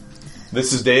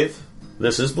This is Dave.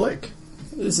 This is Blake.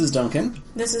 This is Duncan.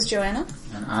 This is Joanna.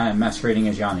 And I am masquerading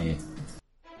as Yanni.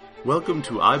 Welcome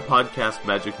to iPodcast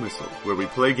Magic Missile, where we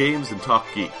play games and talk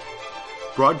geek.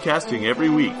 Broadcasting every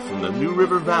week from the New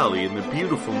River Valley in the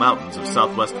beautiful mountains of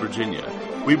Southwest Virginia,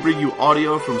 we bring you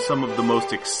audio from some of the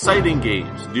most exciting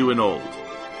games, new and old.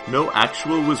 No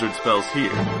actual wizard spells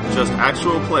here, just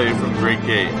actual play from great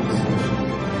games.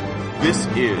 This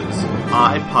is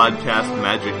iPodcast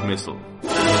Magic Missile.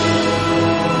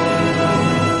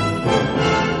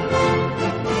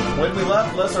 When we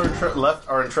left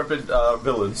our intrepid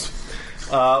villains,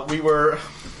 we were...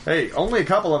 Hey, only a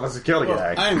couple of us have killed a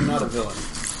guy. I am not a villain.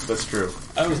 That's true.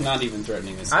 I was not even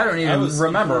threatening this. I don't even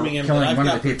remember killing one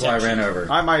of the people I ran over.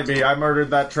 I might be. I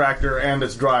murdered that tractor and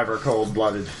its driver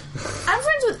cold-blooded. I'm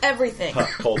friends with everything.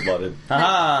 Cold-blooded.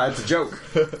 Haha, it's a joke.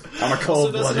 I'm a Also doesn't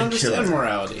cold-blooded understand killer.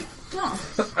 morality. No.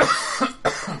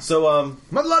 So,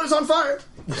 My blood is on fire!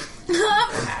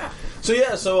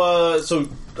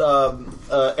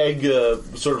 Egg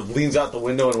sort of leans out the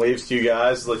window and waves to you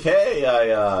guys, like, hey,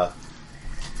 I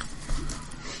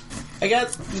got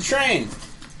the train.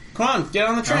 Come on, get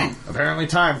on the train. Apparently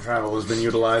time travel has been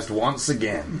utilized once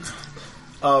again.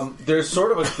 there's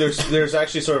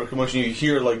actually sort of a commotion. You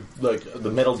hear, like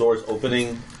the metal doors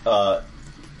opening,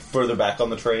 further back on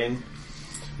the train,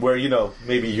 where,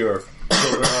 maybe your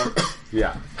children are.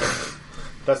 Yeah.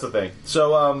 That's the thing.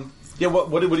 So,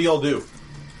 what do y'all do?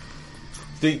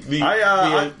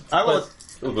 I will...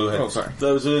 Oh, go ahead. Oh, sorry.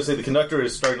 I was going to say, the conductor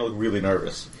is starting to look really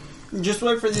nervous. Just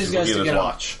wait for these guys to get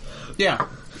watch. Yeah.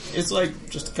 It's like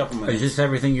just a couple minutes. Is this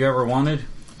everything you ever wanted?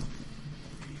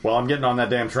 Well, I'm getting on that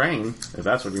damn train, if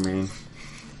that's what you mean.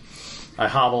 I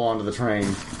hobble onto the train.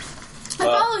 I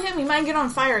follow him. He might get on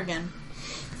fire again.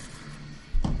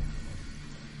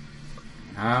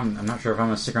 I'm not sure if I'm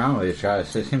going to stick around with these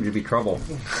guys. They seem to be trouble.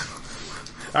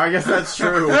 I guess that's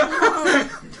true.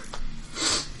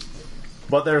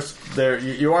 But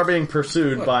you are being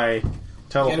pursued by Gotta be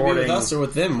teleporting... with us or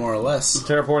with them, more or less.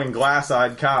 Teleporting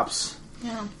glass-eyed cops.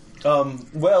 Yeah.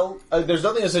 There's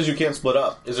nothing that says you can't split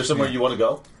up. Is there somewhere you want to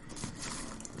go?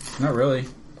 Not really.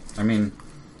 I mean,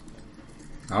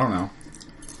 I don't know.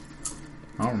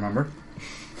 I don't remember.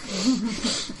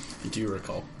 Do you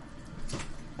recall?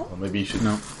 Well, maybe you should...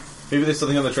 No. Maybe there's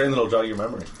something on the train that'll jog your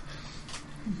memory.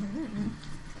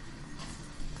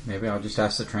 Maybe I'll just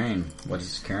ask the train what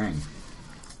it's carrying.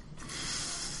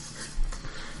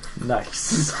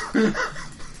 Nice. Or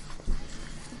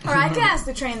I could ask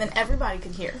the train that everybody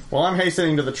could hear. Well, I'm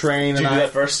hastening to the train, Did and you do that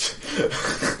first?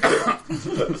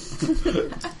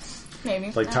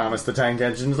 Maybe. like Thomas the Tank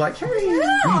Engine's like, hey!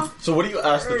 Yeah. So what do you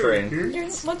ask the train?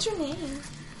 What's your name?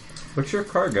 What's your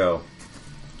cargo?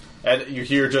 And you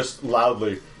hear just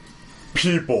loudly,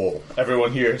 people.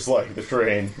 Everyone hears like the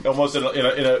train, almost in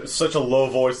a such a low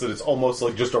voice that it's almost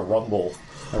like just a rumble.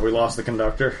 Have we lost the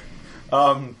conductor?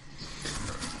 The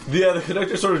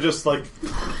conductor sort of just like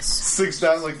sinks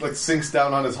down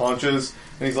on his haunches,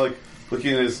 and he's like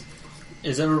looking at his.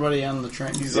 Is everybody on the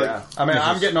train? He's Yeah. I mean,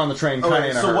 I'm getting on the train kind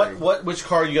of in a hurry. which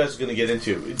car are you guys going to get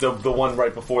into? The one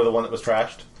right before the one that was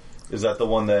trashed? Is that the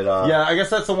one that... Yeah, I guess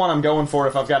that's the one I'm going for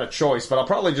if I've got a choice, but I'll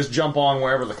probably just jump on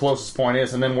wherever the closest point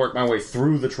is and then work my way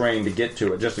through the train to get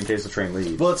to it, just in case the train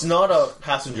leaves. Well, it's not a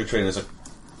passenger train, it's a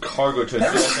cargo train.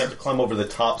 So you also have to climb over the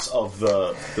tops of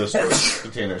the storage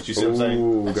containers. Do you see what I'm saying?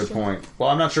 Ooh, good point. Well,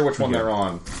 I'm not sure which one they're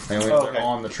on. They only they're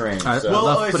on the train. I So.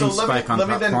 love putting so spike on let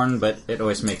me then- popcorn, but it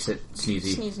always makes it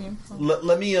sneezy. Sneezing.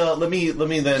 Let me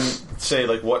then say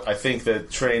like what I think the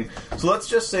train. So let's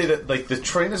just say that like the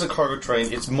train is a cargo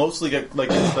train. It's mostly got, like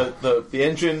the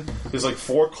engine. There's like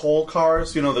 4 coal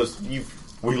cars. We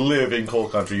live in coal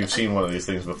country. You've seen one of these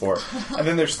things before. And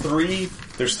then there's three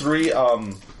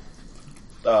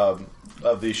of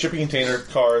the shipping container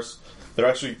cars. They're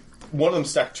actually one of them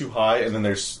stacked too high, and then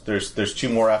there's 2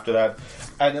 more after that.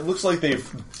 And it looks like they've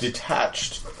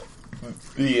detached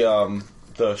the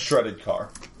shredded car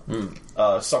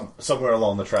somewhere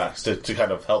along the tracks to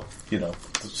kind of help,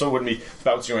 so it wouldn't be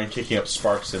bouncing around, kicking up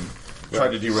sparks and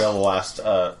trying to derail the last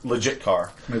legit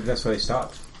car. Maybe that's why they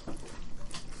stopped.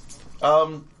 They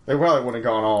probably wouldn't have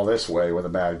gone all this way with a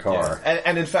bad car. Yeah.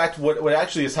 And in fact, what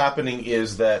actually is happening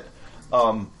is that,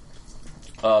 so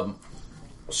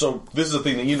this is the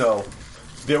thing that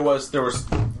there was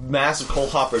massive coal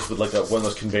hoppers with like one of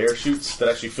those conveyor chutes that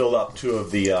actually filled up 2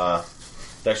 of the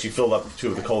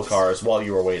coal cars while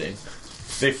you were waiting.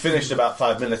 They finished about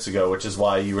 5 minutes ago, which is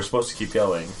why you were supposed to keep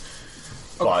going.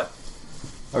 But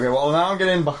Okay, well now I'm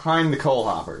getting behind the coal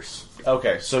hoppers.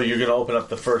 okay, so you're going to open up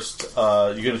the first.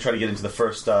 You're going to try to get into the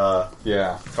first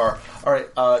Yeah. car. All right,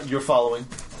 you're following.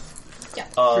 Yeah.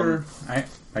 Sure.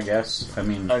 I guess. I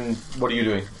mean, And what are you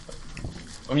doing?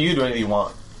 I mean, you can do anything you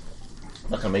want.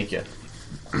 I'm not gonna make you.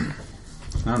 I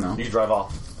don't know. You can drive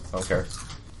off. I don't care.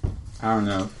 I don't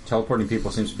know. Teleporting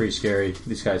people seems pretty scary.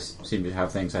 These guys seem to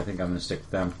have things. I think I'm going to stick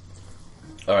with them.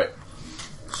 Alright.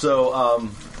 So,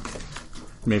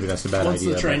 Maybe that's a bad Once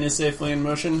idea. the train is safely in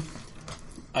motion,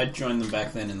 I'd join them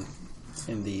back then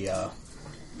in the.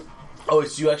 oh,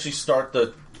 so you actually start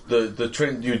the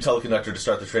train, you teleconductor to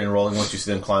start the train rolling once you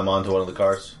see them climb onto one of the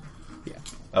cars? Yeah.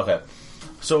 Okay.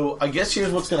 So, I guess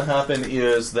here's what's going to happen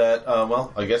is that,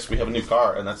 I guess we have a new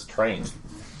car, and that's a train.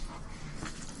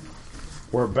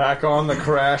 We're back on the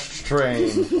crashed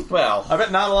train. Well, I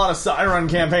bet not a lot of PsiRun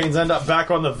campaigns end up back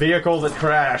on the vehicle that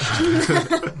crashed.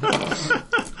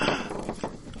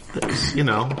 you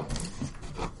know,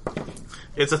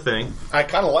 it's a thing. I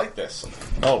kind of like this.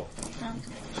 Oh.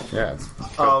 Yeah, it's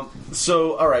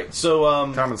So, alright, so,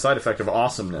 common side effect of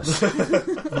awesomeness.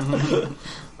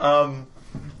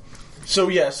 So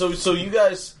you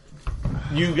guys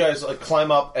like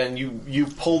climb up and you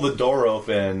pull the door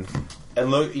open and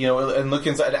look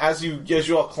inside. As you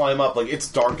all climb up, like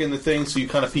it's dark in the thing, so you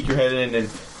kind of peek your head in, and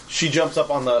she jumps up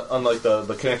on the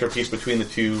connector piece between the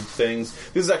two things.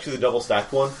 This is actually the double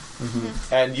stacked one,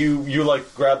 and you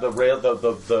like grab the rail,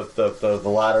 the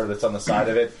ladder that's on the side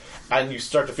of it, and you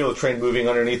start to feel the train moving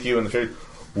underneath you, and the train.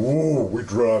 Ooh, we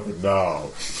drive it now,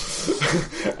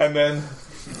 and then.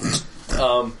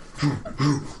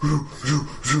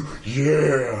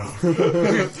 Yeah. No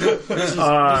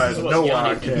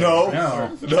one can. No,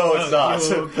 it's not.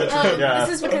 This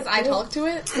is because I talk to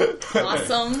it.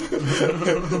 Awesome.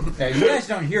 Yeah, you guys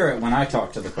don't hear it when I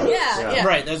talk to the car. Yeah.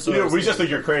 Right, that's what I was We just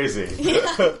think you're crazy.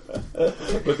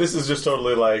 But this is just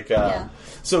totally like.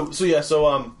 So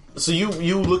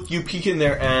you peek in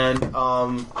there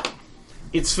and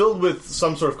it's filled with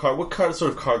some sort of cargo. What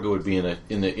sort of cargo would be in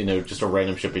just a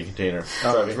random shipping container?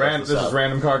 This is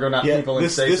random cargo, not people in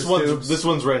stasis tubes. This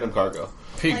one's random cargo.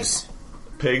 Pigs.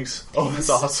 Pigs? Oh, that's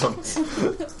awesome.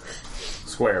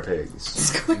 Square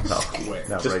pigs.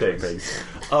 Not Just regular pigs.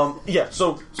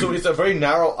 So it's a very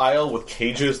narrow aisle with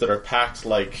cages that are packed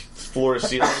like floor to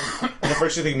ceiling. And at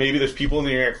first you think maybe there's people in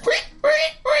the air.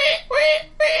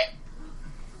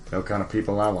 No kind of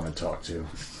people I want to talk to.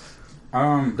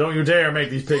 Don't you dare make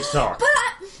these pigs talk.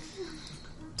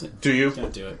 Do you?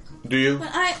 Don't do it. Do you?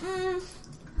 But can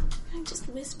I just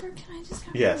whisper? Can I just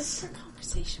have a whisper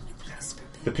conversation with the whisper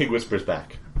pig? The pig whispers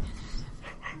back.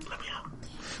 Let me out.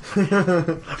 How do I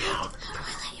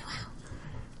let you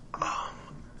out?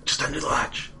 Just undo the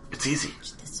latch. It's easy.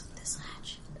 This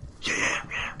latch. Yeah.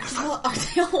 Are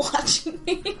they all watching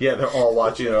me? Yeah, they're all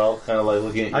watching. They're all kind of like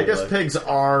looking at you. I guess like, pigs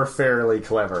are fairly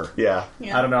clever. Yeah.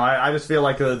 I don't know. I just feel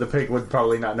like the pig would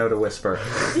probably not know to whisper.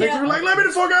 Yeah. Pigs were like, let me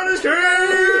the fuck out of this cage!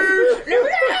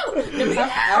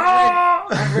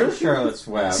 I'm pretty sure it's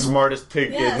Web. Smartest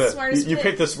pig Yeah, in the... smartest you pig.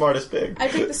 picked the smartest pig. I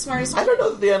picked the smartest. I don't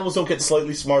know that the animals don't get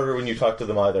slightly smarter when you talk to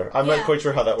them either. I'm not Yeah. quite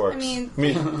sure how that works. I mean,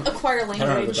 I acquire I don't know,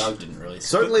 the language. dog didn't really say.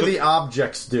 Certainly the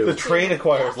objects do. the train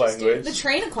acquires language. The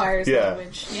train acquires Yeah.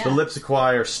 language. Yeah. The lips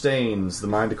acquire stains, the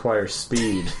mind acquires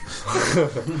speed.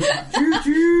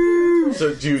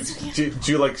 So do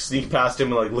you like sneak past him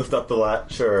and like lift up the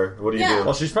latch, or what do you Yeah. do?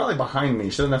 Well, she's probably behind me.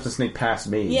 She doesn't have to sneak past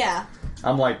me. Yeah.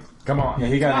 I'm like, come on. Yeah,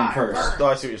 he got in first. Oh,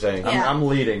 I see what you're saying. Yeah. I'm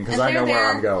leading because And I know they're where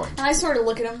there, I'm going. And I sort of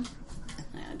look at him.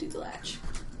 I do the latch.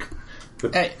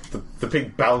 The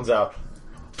pig bounds out.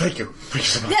 Thank you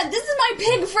so much. Yeah, this is my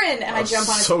pig friend, and I jump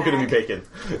on his So back. good to be bacon.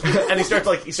 And he starts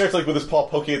with his paw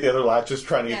poking at the other latches,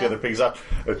 trying to get the other pigs out.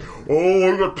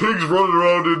 Oh, I got pigs running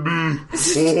around in me.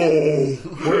 Oh,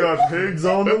 We got pigs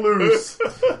on the loose.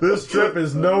 This trip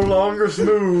is no longer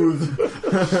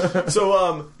smooth.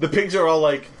 so the pigs are all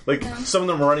like some of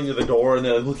them are running to the door and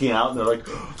they're looking out and they're like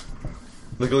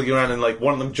looking around, and like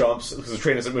one of them jumps because the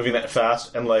train isn't moving that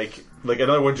fast, and like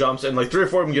another one jumps, and like 3 or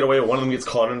 4 of them get away, and one of them gets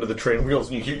caught under the train wheels,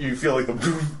 and you feel like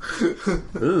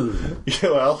the yeah,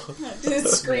 well,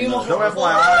 Scream. No,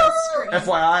 FYI,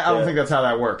 I don't think that's how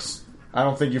that works. I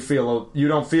don't think you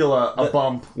don't feel a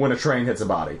bump when a train hits a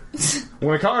body.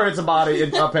 When a car hits a body,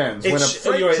 it upends. When a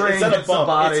freight train hits a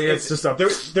body, it's just a...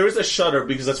 There is a shudder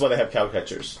because that's why they have cow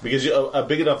catchers. Because a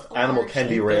big enough animal can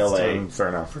derail a... Fair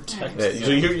enough. So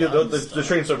the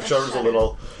train sort of shudders a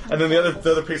little, and then the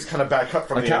other pigs kind of back up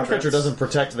from A the cow entrance. catcher doesn't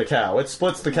protect the cow. It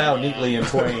splits the cow neatly in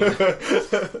twain.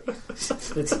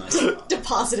 It's nice.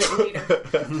 Deposit it later.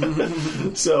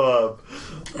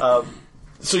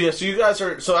 So you guys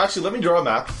are... So actually, let me draw a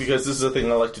map, because this is a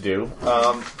thing I like to do.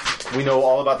 We know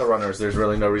all about the runners. There's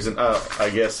really no reason... I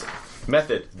guess...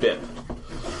 Method, BIP.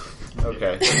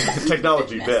 Okay.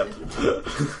 Technology, BIP.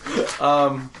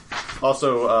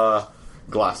 Also,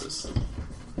 glasses.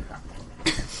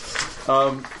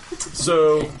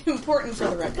 So important for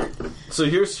the record. So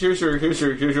here's your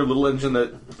little engine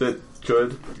that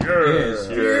could.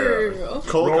 Yeah.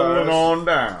 Cold Rolling cars. on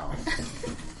down.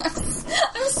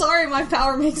 I'm sorry, my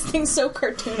power makes things so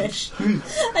cartoonish.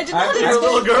 I did not You're a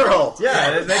little girl.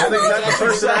 Yeah, it makes the exact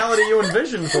personality you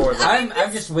envision for them.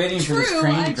 I'm just waiting for this True,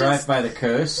 train to drive by the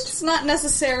coast. It's not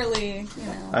necessarily,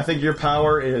 I think your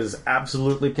power is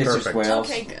absolutely It's just perfect. whales.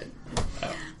 Okay, good.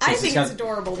 I think it's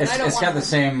adorable, but I don't It's want got the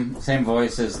same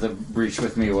voice as the Breach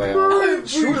With Me whale.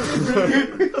 That's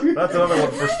another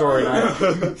one for story night.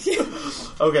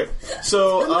 Okay,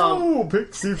 so Hello,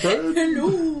 Pixie friend.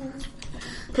 Hello.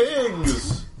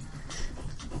 pigs,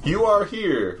 you are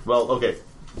here. Well, okay,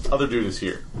 other dude is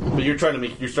here, but you're starting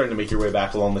to make your way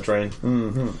back along the train.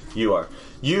 Mm-hmm. You are.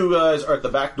 You guys are at the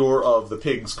back door of the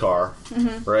pigs' car,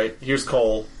 right? Here's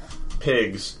Cole,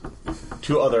 pigs,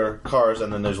 2 other cars,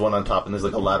 and then there's one on top, and there's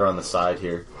like a ladder on the side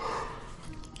here,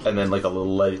 and then like a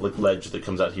little ledge that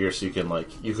comes out here, so you can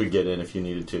you could get in if you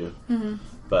needed to. Mm-hmm.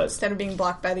 But Instead of being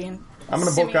blocked by the I'm going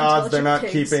to book odds they're not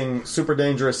pigs. keeping super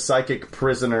dangerous psychic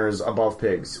prisoners above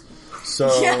pigs.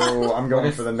 So Yeah. I'm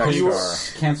going for the next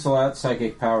car. Cancel out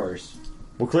psychic powers.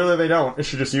 Well, clearly they don't. It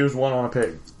should just use one on a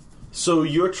pig. so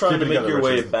you're trying Keep to it make together, your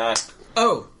way Richard. back.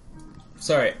 Oh,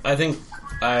 sorry. I think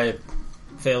I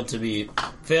failed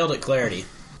at clarity.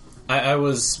 I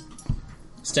was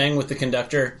staying with the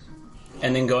conductor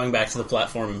and then going back to the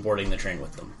platform and boarding the train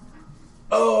with them.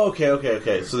 Oh,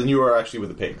 okay. So then you are actually with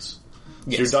the pigs.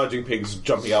 Yes. So you're dodging pigs,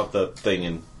 jumping out the thing,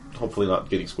 and hopefully not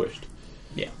getting squished.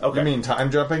 Yeah. Okay. You mean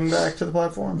time jumping back to the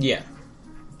platform? Yeah.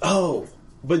 Oh,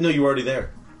 but no, you were already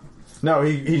there. No,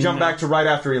 he jumped back to right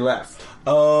after he left.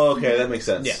 Oh, okay, that makes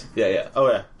sense. Yeah. Oh,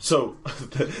 yeah. So,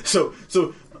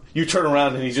 so you turn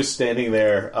around and he's just standing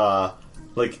there,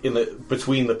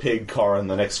 between the pig car and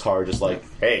the next car, just like,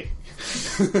 hey.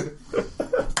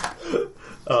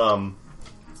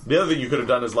 The other thing you could have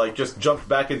done is just jumped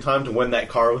back in time to when that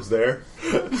car was there.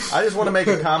 I just want to make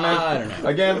a comment. I don't know.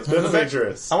 Again, That's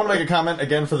dangerous. I want to make a comment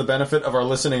again for the benefit of our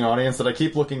listening audience that I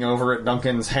keep looking over at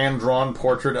Duncan's hand-drawn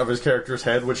portrait of his character's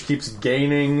head, which keeps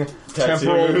gaining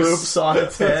temporal loops on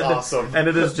its head. That's awesome. And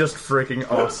it is just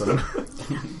freaking awesome.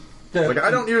 I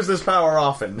don't use this power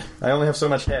often. I only have so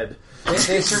much head.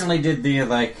 They certainly did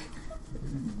the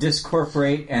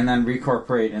discorporate and then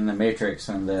recorporate in the Matrix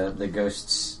and the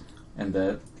ghosts and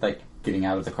the getting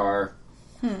out of the car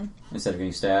instead of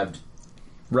getting stabbed.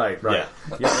 Right. Yeah,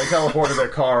 they teleported their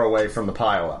car away from the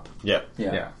pile-up. Yeah.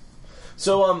 Yeah.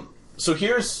 So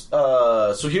here's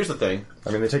the thing. I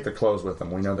mean, they take their clothes with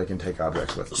them. We know they can take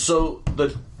objects with them. So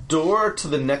the door to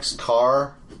the next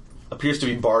car appears to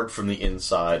be barred from the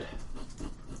inside.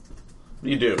 What do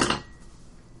you do?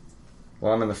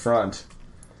 Well, I'm in the front.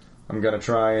 I'm going to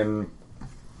try and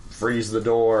freeze the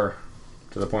door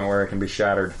to the point where it can be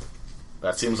shattered.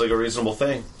 That seems like a reasonable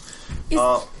thing.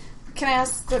 Can I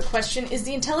ask the question? Is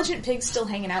the intelligent pig still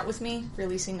hanging out with me,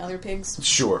 releasing other pigs?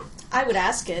 Sure. I would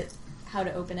ask it how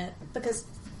to open it, because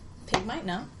pig might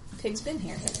know. Pig's been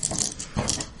here.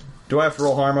 Do I have to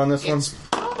roll harm on this one? It's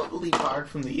probably barred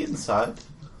from the inside,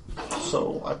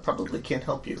 so I probably can't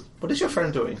help you. What is your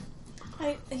friend doing?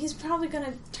 He's probably going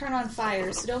to turn on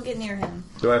fire, so don't get near him.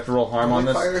 Do I have to roll harm on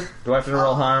this? Fire. Do I have to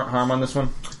roll harm on this one?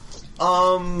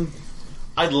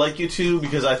 I'd like you to,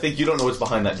 because I think you don't know what's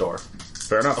behind that door,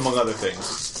 Fair enough. among other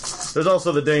things. There's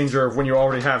also the danger of when you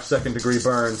already have second-degree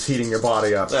burns heating your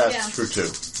body up. That's true, too.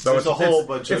 So There's a whole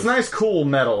bunch of... It's nice, cool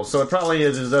metal, so it probably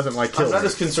doesn't kill I'm not me.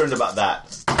 as concerned about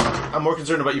that. I'm more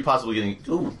concerned about you possibly getting...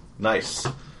 Ooh, nice.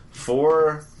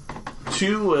 4...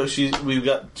 2, we've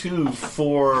got 2,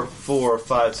 4, 4,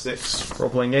 5, 6.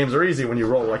 Role-playing games are easy when you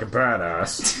roll like a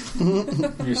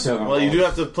badass. You still Well, you do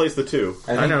have to place the 2.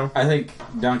 I know. I think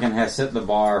Duncan has set the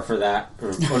bar for that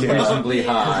unreasonably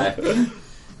high.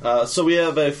 So we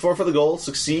have a 4 for the goal,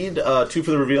 succeed, 2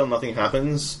 for the reveal, nothing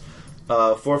happens.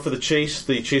 4 for the chase,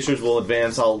 the chasers will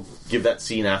advance, I'll give that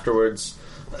scene afterwards.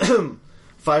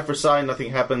 5 for sign, nothing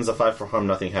happens, a 5 for harm,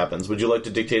 nothing happens. Would you like to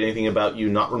dictate anything about you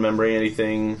not remembering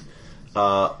anything,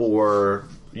 or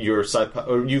your side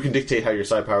or you can dictate how your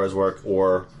side powers work,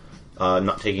 or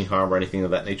not taking harm or anything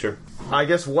of that nature? I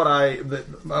guess what I'm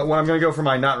going to go for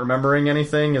my not remembering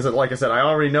anything is that, like I said, I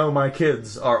already know my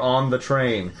kids are on the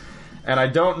train, and I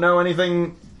don't know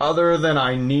anything other than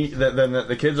that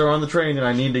the kids are on the train and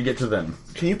I need to get to them.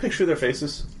 Can you picture their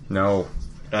faces? No.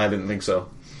 I didn't think so.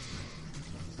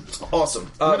 Awesome.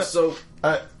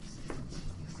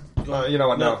 You know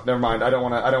what? No, never mind. I don't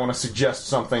want to suggest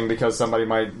something because somebody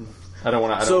might I don't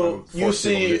want to So you force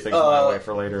people to do see, things my way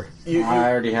for later. I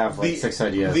already have like 6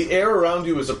 ideas. The air around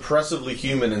you is oppressively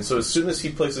humid, and so as soon as he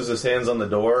places his hands on the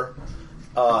door,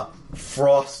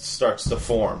 frost starts to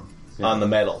form on the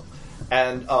metal,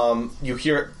 and you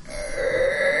hear,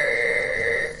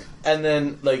 and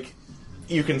then like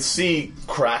you can see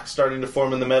cracks starting to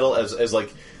form in the metal as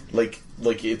like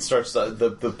it starts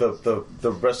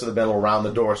the rest of the metal around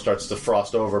the door starts to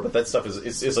frost over, but that stuff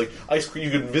is like ice. You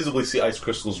can visibly see ice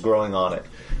crystals growing on it,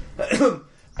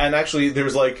 and actually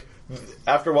there's like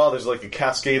after a while there's like a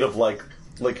cascade of like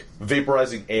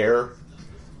vaporizing air,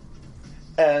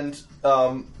 and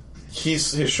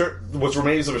his shirt, what's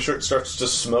remains of his shirt, starts to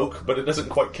smoke, but it doesn't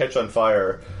quite catch on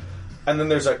fire, and then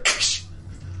there's a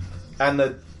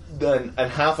and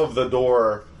half of the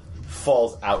door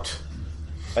falls out.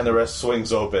 And the rest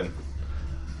swings open.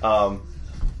 And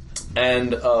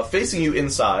facing you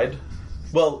inside...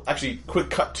 Well, actually, quick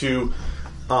cut to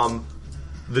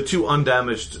the 2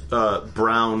 undamaged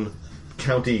brown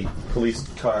county police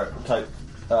car type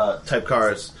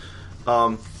cars.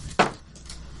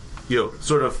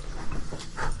 Sort of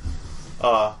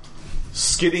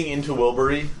skidding into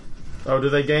Wilbury. Oh, do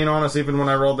they gain on us even when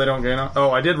I rolled they don't gain on?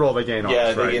 Oh, I did roll they gain on us.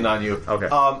 Yeah, they gain on you. Okay.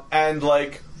 And,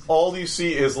 like, all you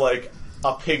see is, like,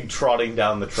 a pig trotting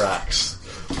down the tracks.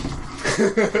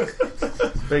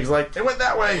 Pig's like, it went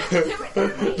that way.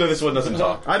 No, this one doesn't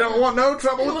talk. I don't want no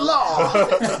trouble with law.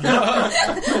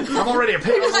 I'm already a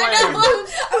pig on land.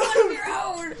 I want to be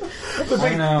owned.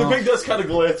 The pig does kind of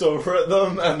glance over at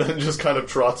them and then just kind of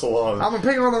trots along. I'm a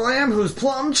pig on the lamb who's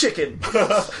plum chicken.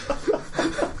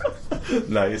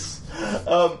 Nice.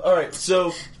 All right,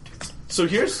 so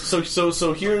here's the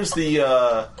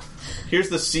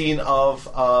scene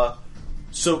of.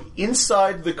 So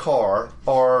inside the car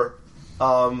are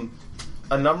a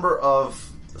number of,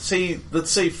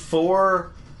 let's say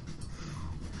 4,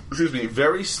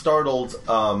 very startled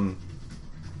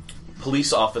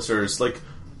police officers, like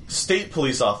state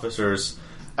police officers,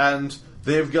 and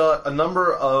they've got a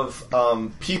number of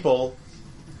people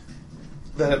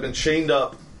that have been chained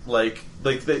up, like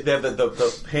they have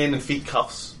the hand and feet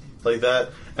cuffs like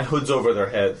that, and hoods over their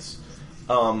heads.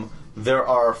 There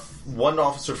are 1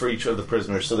 officer for each of the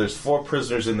prisoners, so there's 4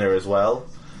 prisoners in there as well,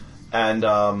 and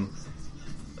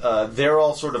they're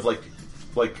all sort of like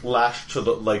lashed to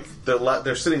the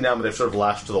they're sitting down, but they're sort of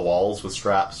lashed to the walls with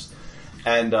straps,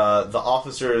 and the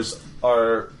officers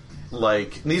are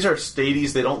like, these are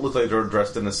stadies. They don't look like they're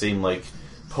dressed in the same like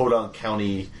Podunk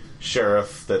County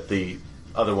sheriff that the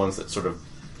other ones that sort of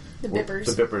the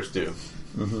Bippers do,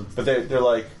 but they're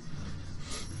like.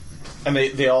 And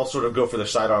they all sort of go for their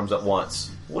sidearms at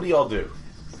once. What do y'all do?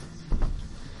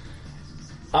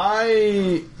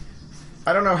 I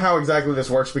don't know how exactly this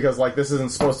works because like this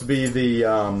isn't supposed to be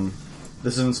how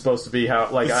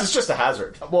like this is just a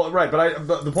hazard. Well, right,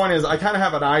 but the point is I kind of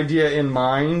have an idea in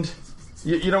mind.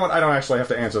 You know what? I don't actually have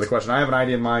to answer the question. I have an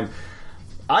idea in mind.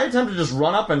 I attempt to just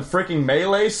run up and freaking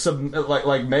melee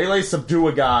subdue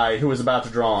a guy who is about to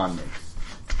draw on me.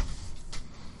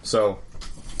 So.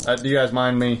 Do you guys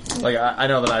mind me? Like, I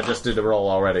know that I just did the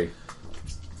roll already.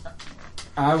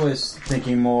 I was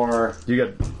thinking more... You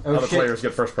get... other players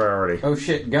get first priority. Oh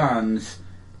shit, guns.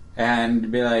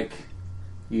 And be like,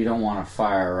 you don't want to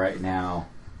fire right now.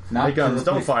 Not hey, guns,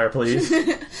 don't fire, please.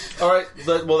 Alright,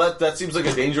 that seems like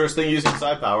a dangerous thing using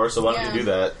psi power, so why don't you do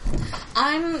that?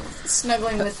 I'm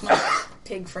snuggling with my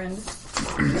pig friend.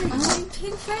 My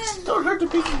pig friend! Don't hurt the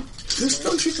piggy!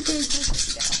 Don't shoot the pig!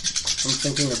 I'm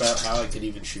thinking about how I could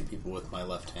even shoot people with my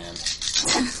left hand.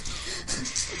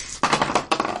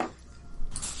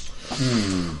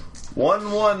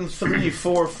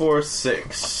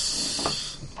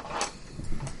 113446.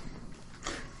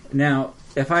 Now,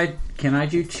 can I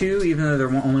do 2 even though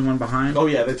there's only 1 behind? Oh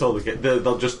yeah, they totally get.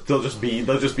 They'll just be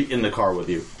in the car with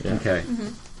you. Yeah. Okay. Mm-hmm.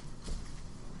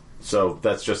 So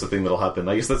that's just a thing that'll happen.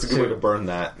 I guess that's a good way to burn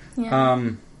that.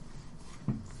 Yeah.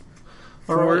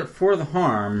 For the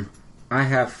harm, I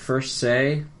have first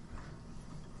say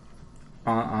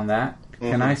on that.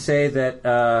 Mm-hmm. Can I say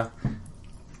that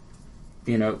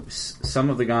some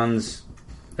of the guns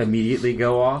immediately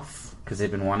go off because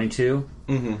they've been wanting to?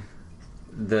 Mm-hmm.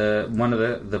 One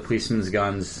of the policeman's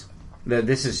guns.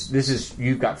 This is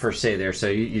you've got first say there, so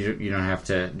you don't have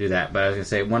to do that. But I was gonna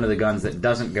say one of the guns that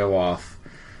doesn't go off,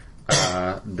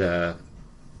 the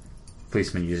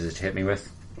policeman uses to hit me with.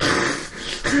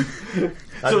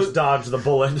 I just dodged the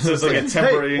bullet. So it's like a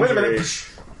temporary injury. Wait a minute.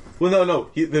 Well, no.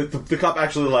 The cop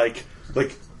actually like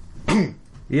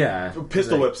yeah,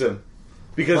 pistol whips him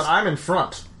because I'm in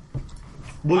front.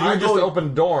 Well, I just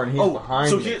opened the door and he's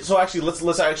behind me. So actually,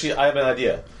 let's I have an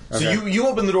idea. So you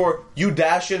open the door, you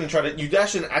dash in and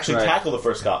actually tackle the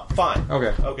first cop. Fine.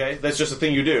 Okay, that's just a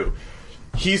thing you do.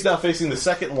 He's now facing the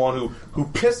second one who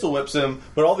pistol whips him,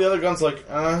 but all the other guns I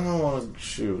don't want to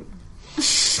shoot.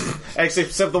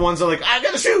 Except the ones that are I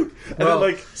gotta shoot, and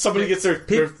then somebody gets their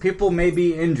people may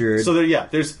be injured. So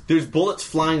there's bullets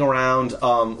flying around.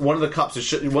 One of the cops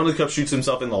shoots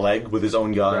himself in the leg with his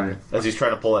own gun as he's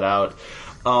trying to pull it out.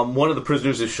 One of the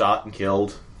prisoners is shot and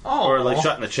killed, or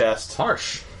shot in the chest.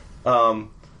 Harsh.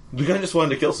 The guy just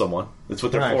wanted to kill someone. That's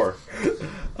what they're for.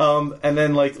 And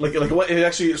then what? It's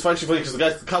actually funny because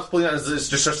the cop's pulling out and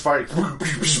just starts firing. He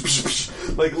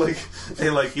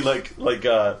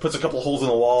puts a couple holes in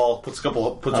the wall, puts a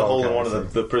hole in one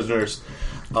of the prisoners.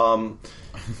 I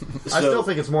still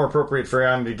think it's more appropriate for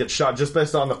him to get shot just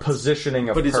based on the positioning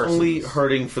of. But it's persons. only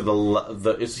hurting for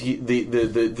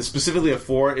the specifically a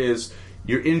 4 is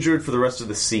you're injured for the rest of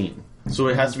the scene. So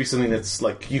it has to be something that's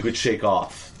you could shake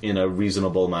off in a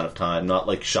reasonable amount of time,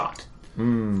 not shot.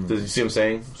 Does you see what I'm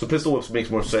saying? So pistol whips makes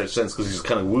more sense because he's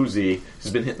kind of woozy.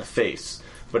 He's been hit in the face,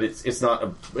 but it's not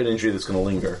an injury that's going to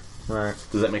linger. Right?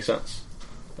 Does that make sense?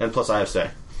 And plus, I have say.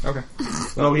 Okay.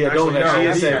 No, he don't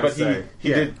have say, but he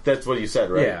Yeah. did. That's what you said,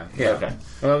 right? Yeah. Okay.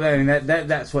 Well, I mean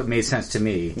that's what made sense to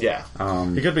me. Yeah.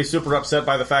 He could be super upset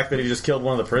by the fact that he just killed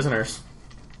one of the prisoners.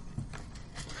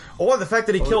 Or the fact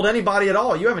that he killed anybody at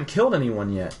all. You haven't killed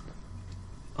anyone yet.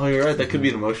 Oh, you're right. That could be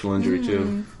an emotional injury,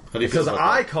 too. How do you feel Because about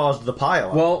I that? caused the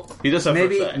pile. Well, He does have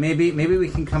maybe first say. maybe we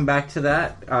can come back to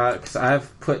that because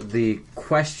I've put the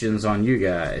questions on you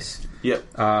guys. Yep.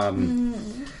 And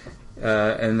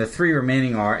the 3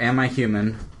 remaining are: Am I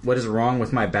human? What is wrong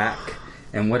with my back?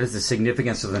 And what is the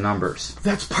significance of the numbers?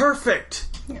 That's perfect!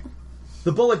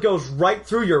 The bullet goes right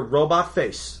through your robot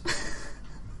face.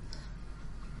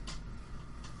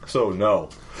 So, no.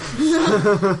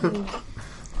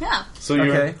 Yeah. So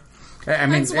you're... Okay. I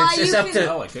mean, That's why it's you up can- to.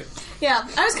 I like it. Yeah.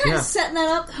 I was kind of setting that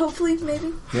up, hopefully,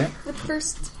 maybe. Yeah. With the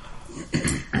first.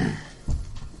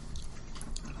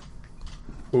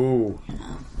 Ooh.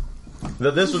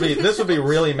 This would be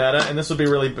really meta, and this would be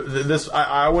really this.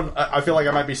 I feel like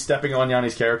I might be stepping on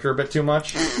Yanni's character a bit too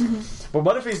much. But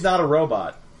what if he's not a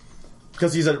robot?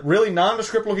 Because he's a really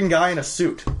nondescript looking guy in a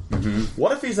suit.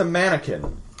 What if he's a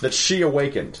mannequin that she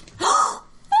awakened?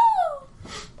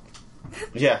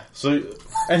 Yeah, so...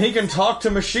 And he can talk to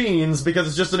machines because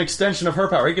it's just an extension of her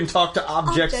power. He can talk to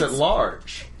objects at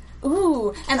large.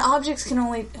 Ooh, and objects can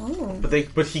only... Ooh.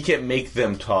 But he can't make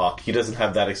them talk. He doesn't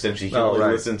have that extension. He can Oh, only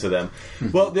right. listen to them.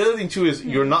 Well, the other thing, too, is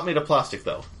you're not made of plastic,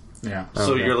 though. Yeah.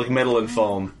 So you're like metal and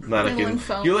foam mannequin. Metal and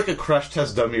foam. You're like a crash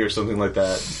test dummy or something like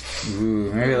that.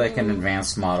 Ooh, maybe like an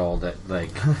advanced model that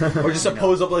Or just a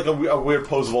pose up like a weird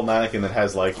posable mannequin that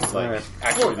has actually I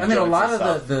mean, a lot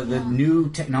of the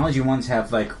new technology ones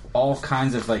have all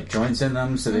kinds of joints in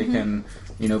them, so they can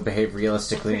behave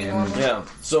realistically. And Yeah.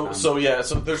 So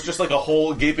there's just a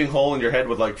whole gaping hole in your head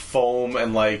with foam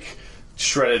and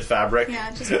shredded fabric.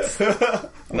 Yeah, just...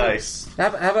 Nice. how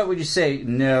about would you say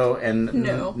no and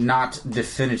No. not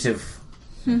definitive?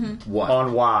 What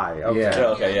On why? Okay. Yeah.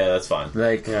 Okay, yeah, that's fine.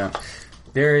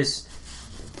 There is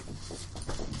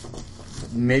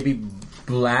maybe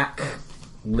black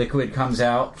liquid comes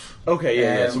out. Okay,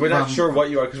 yeah. So we're not from- sure what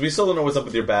you are because we still don't know what's up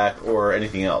with your back or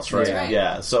anything else, right? Right.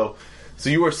 Yeah. So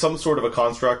you are some sort of a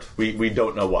construct. We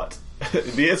don't know what.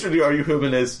 The answer to "Are you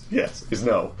human?" is yes. Is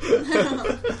no.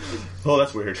 Oh,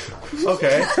 that's weird.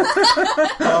 Okay.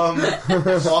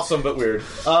 Awesome, but weird.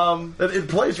 It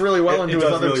plays really well into his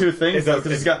does other really- two things, it does-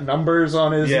 because he's got numbers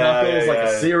on his Yeah, knuckles, yeah, like yeah.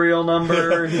 a serial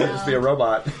number. He could just be a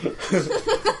robot.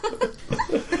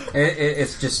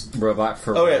 It's just robot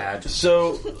for Okay. rad.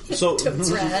 So Totes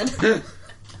rad.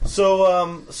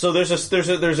 So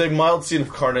there's a mild scene of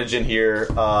carnage in here.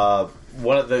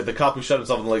 One of the cop who shot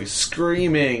himself in the leg is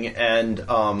screaming, and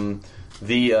one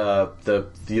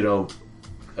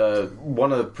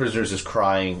of the prisoners is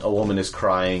crying. A woman is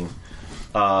crying,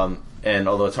 and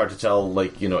although it's hard to tell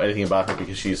anything about her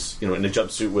because she's in a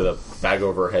jumpsuit with a bag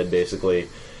over her head basically,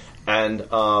 and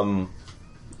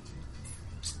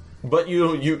but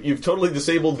you've totally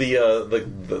disabled the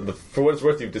for what it's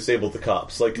worth, you've disabled the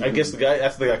cops. I guess the guy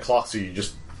after the guy clocks you,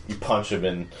 you punch him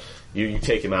and you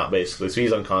take him out basically. So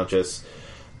he's unconscious,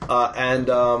 and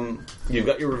you've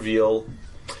got your reveal.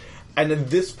 And at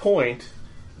this point,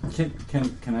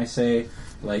 Can I say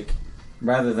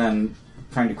rather than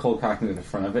trying to cold cock me to the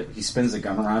front of it, he spins the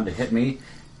gun around to hit me,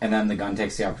 and then the gun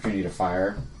takes the opportunity to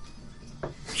fire.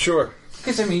 sure.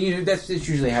 Because I mean, that's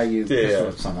usually how you pistol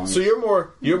whip someone. So you're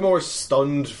more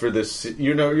stunned for this.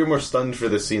 You're more stunned for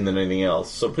this scene than anything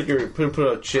else. So put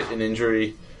a chit in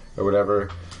injury or whatever,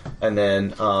 and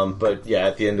then but yeah,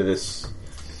 at the end of this,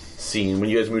 scene. When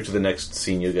you guys move to the next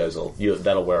scene,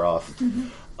 that'll wear off.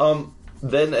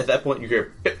 Then at that point, you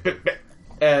hear bip, bip, bip,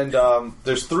 and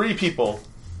there's 3 people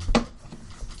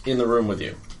in the room with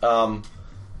you.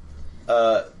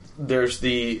 There's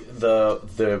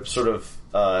the sort of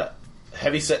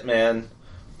heavy-set man.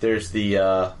 There's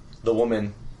the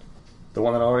woman, the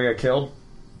one that already got killed.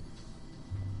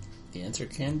 The answer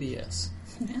can be yes.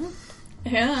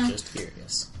 Yeah. Just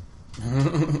curious.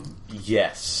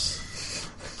 Yes.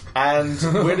 And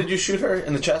where did you shoot her?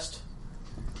 In the chest?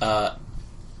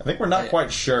 I think we're not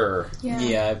quite sure.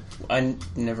 Yeah, I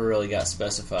never really got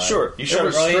specified. Sure, you shot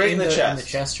her straight in the chest. In the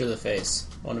chest or the face?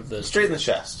 One of those. Straight in the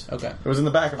chest. Okay. It was in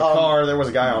the back of a car. There was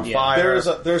a guy on fire.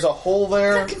 There's a hole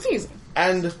there. That's confusing.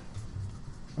 And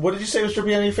what did you say was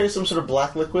dripping on your face? Some sort of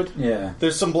black liquid? Yeah.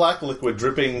 There's some black liquid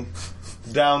dripping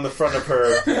down the front of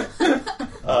her.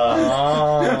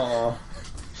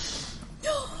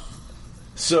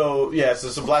 So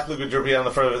some black liquid dripping down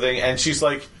the front of the thing, and she's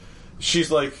like,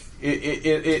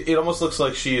 it almost looks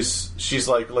like she's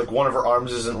like one of her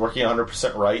arms isn't working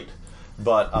 100% right,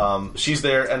 but she's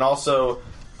there, and also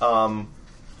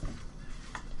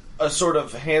a sort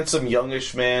of handsome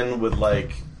youngish man with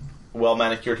like well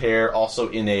manicured hair, also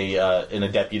in a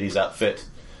deputy's outfit,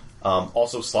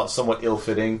 also somewhat ill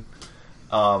fitting.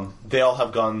 They all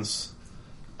have guns.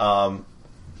 One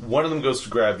of them goes to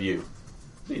grab you.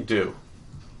 What do you do?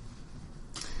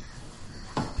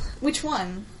 Which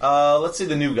one? Let's say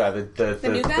the new guy, the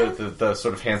new guy? the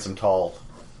sort of handsome, tall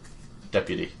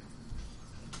deputy.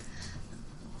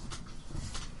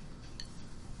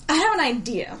 I have an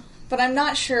idea, but I'm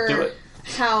not Do sure it.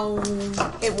 how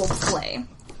it will play.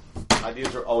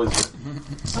 Ideas are always good.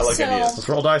 I like So- ideas. Let's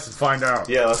roll dice and find out.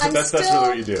 Yeah, I'm that's really still-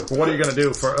 what you do. What are you going to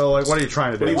do for? What are you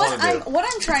trying to do? What do you What wanna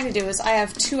do? I'm trying to do is I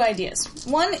have 2 ideas.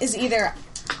 One is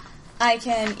I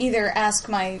can either ask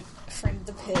my friend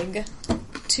the pig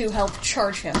to help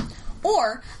charge him,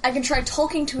 or I can try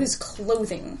talking to his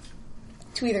clothing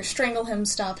to either strangle him,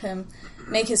 stop him,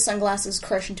 make his sunglasses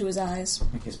crush into his eyes,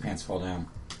 Make his pants fall down.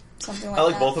 something like I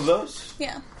like that. both of those.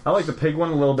 Yeah. I like the pig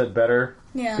one a little bit better.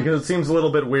 Yeah. Because it seems a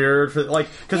little bit weird for because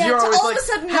Yeah, you're to always all of like a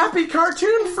sudden- happy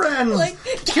cartoon friends. Like,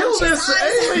 Kill catch his this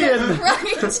eyes. alien.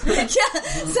 Right. Yeah.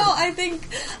 So I think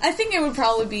it would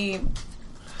probably be.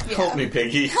 Yeah. Help me,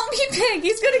 piggy. Help me, pig!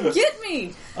 He's gonna get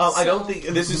me! I don't think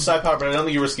this is sci-fi, but I don't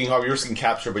think you're risking harm. You're risking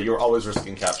capture, but you're always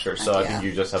risking capture. So I think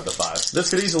you just have the 5.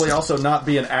 This could easily also not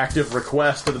be an active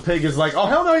request, but the pig is like, oh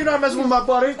hell no, you're not messing with my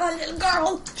buddy. A little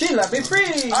girl! She let me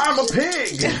free! I'm a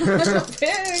pig.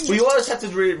 Pig! Well, you always have to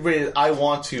read I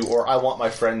want to or I want my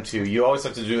friend to. You always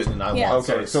have to do it in I Yeah. want.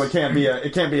 Okay, so it can't be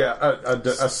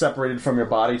a separated from your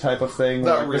body type of thing.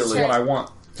 Not Like, this is really. what I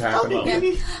want to happen.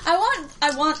 Yeah.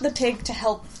 I want the pig to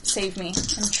help save me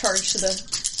and charge to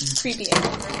the creepy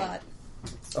alien robot.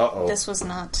 Uh-oh. This was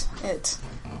not it.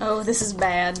 Oh, this is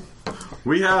bad.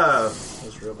 We have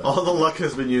all the luck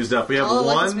has been used up. We have All the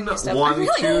luck has 1, been used up. 1, I'm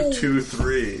really 2, old. 2,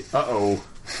 3. Uh-oh.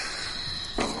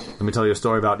 Let me tell you a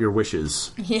story about your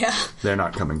wishes. Yeah. They're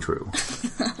not coming true.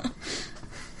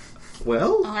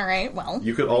 Well, Alright, well.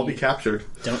 you could all be captured.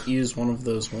 Don't use one of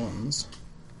those ones.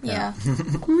 Yeah.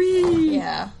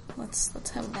 Yeah. Let's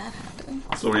have that happen.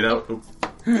 So read out. Oop.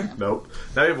 Nope.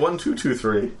 Now you have 1, 2, 2,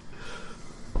 3.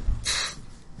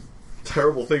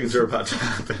 Terrible things are about to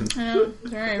happen. Yeah.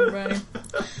 Sorry, everybody.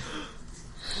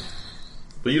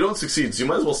 But you don't succeed, so you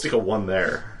might as well stick a 1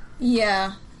 there.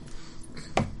 Yeah.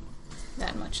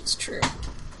 That much is true.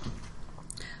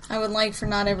 I would like for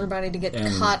not everybody to get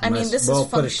And caught. I mean, this we'll is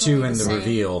put a 2 functionally in the same.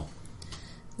 reveal,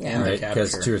 Yeah. right?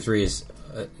 Because capture. 2 or 3 is...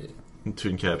 2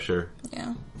 in capture.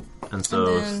 Yeah. And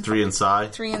so And then- 3 in psi.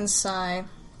 3 in psi.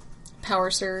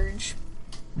 Power surge.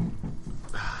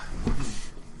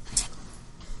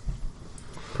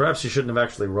 Perhaps she shouldn't have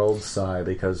actually rolled psi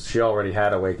because she already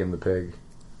had awakened the pig.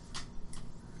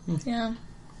 Yeah.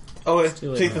 Oh, late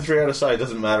take now. the 3 out of psi. It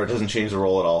doesn't matter. It doesn't change the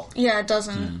roll at all. Yeah, it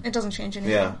doesn't. It doesn't change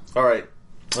anything. Yeah. All right.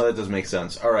 Well, that does make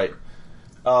sense. All right.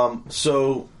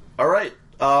 So, all right.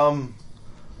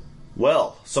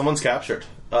 Well, someone's captured.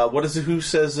 What is it? Who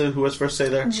says? Who was first say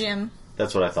there? Jim.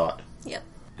 That's what I thought. Yep.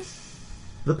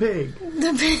 The pig.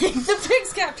 The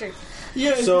pig's captured.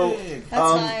 So, That's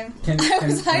fine. Can I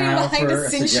was hiding I behind offer a a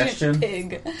sentient suggestion?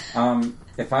 pig.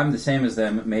 If I'm the same as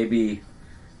them, maybe...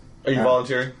 are you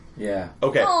volunteering? Yeah.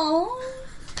 Okay. Oh.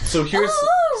 So here's.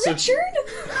 Oh, so, Richard.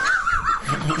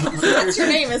 That's your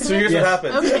name, isn't so it? here's what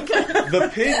happens. Okay, good. The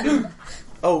pig.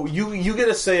 Oh, you get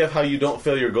a say of how you don't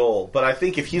fail your goal, but I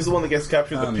think if he's the one that gets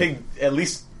captured, the pig at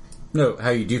least. No, how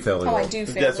you do fail the Oh, I roll. do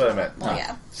fail. That's what I meant. Well,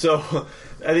 yeah. So,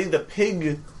 I think the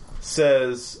pig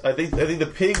says. I think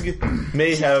the pig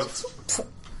may have.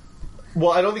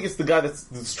 Well, I don't think it's the guy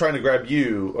that's trying to grab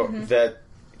you that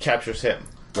captures him,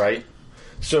 right?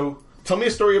 So, tell me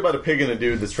a story about a pig and a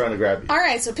dude that's trying to grab you.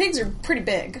 Alright, so pigs are pretty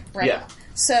big, right? Yeah.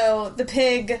 So the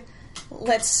pig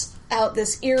lets out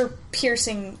this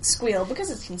ear-piercing squeal,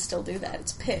 because it can still do that.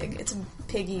 It's a pig. It's a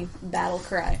piggy battle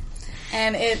cry.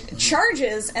 And it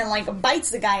charges and, like,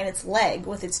 bites the guy in its leg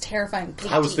with its terrifying pig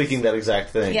I was teeth. thinking that exact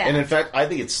thing. Yeah. And in fact, I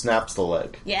think it snaps the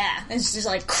leg. Yeah, it's just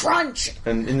like, crunch!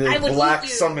 And in I the would black eat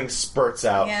you. something spurts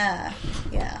out. Yeah,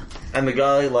 yeah. And the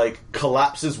guy, like,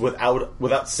 collapses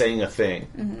without saying a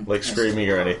thing. Like, screaming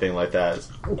or anything like that.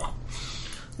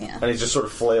 Yeah. And he's just sort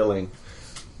of flailing.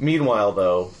 Meanwhile,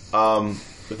 though,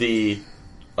 the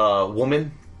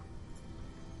woman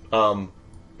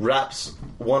wraps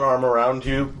one arm around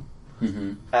you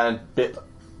and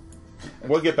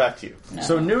we'll get back to you. No.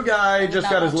 So new guy just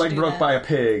not got his want to leg do broke that. by a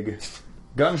pig.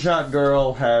 Gunshot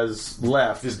girl has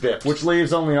left, Is bipped. which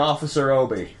leaves only Officer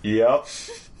Obi. Yep.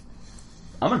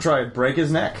 I'm gonna try and break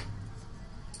his neck.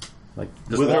 Like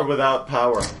just With or walk- without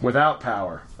power. without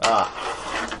power.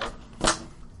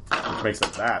 Which makes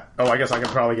it that. Oh, I guess I can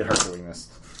probably get hurt doing this.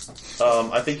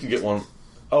 I think you get one.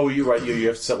 Oh, you're right. You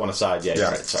have to set one aside. Yeah, Yeah. you're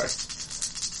right. Sorry.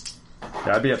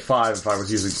 Yeah, I'd be at 5 if I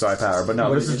was using psi power, but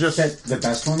no, this is just set the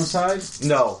best one aside.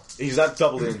 No, he's not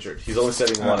double injured. He's only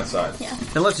setting one aside. Yeah.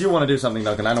 unless you want to do something,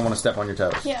 Duncan. I don't want to step on your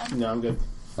toes. Yeah. No, I'm good.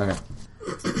 Okay.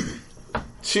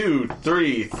 2,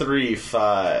 3, 3,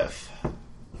 5.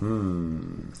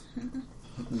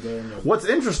 What's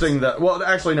interesting that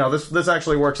actually no, this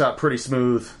actually works out pretty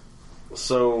smooth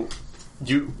So,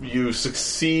 you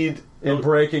succeed. in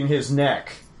breaking his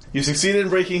neck. You succeed in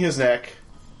breaking his neck.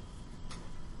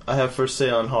 I have first say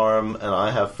on harm, and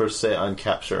I have first say on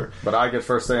capture. But I get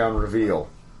first say on reveal.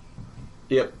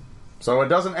 Yep. So it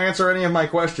doesn't answer any of my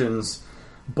questions,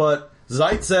 but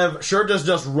Zaitsev sure does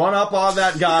just run up on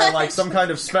that guy like some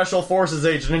kind of special forces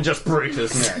agent and just break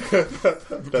his neck.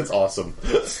 That's awesome.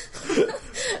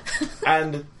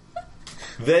 And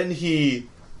then he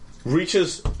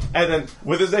reaches, and then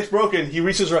with his neck broken, he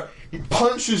reaches around, he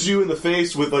punches you in the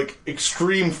face with like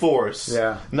extreme force.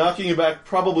 Yeah. Knocking you back,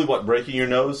 probably breaking your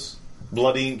nose,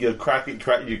 bloody, cracking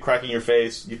your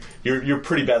face. You're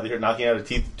pretty badly hurt, knocking out a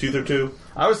tooth or two.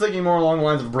 I was thinking more along the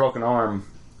lines of a broken arm.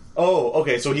 Oh,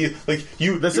 okay. So he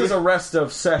This is a rest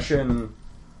of session,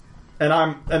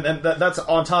 and that's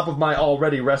on top of my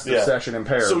already rest of session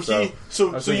impaired. So I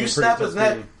was you thinking snap pretty his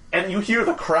neck, tough and you hear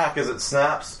the crack as it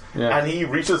snaps, Yeah. and he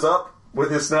reaches up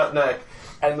with his snapped neck,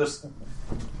 and this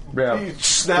yeah. he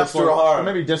snaps your arm,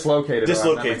 Maybe dislocated.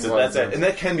 dislocates it. That's it, and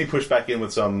that can be pushed back in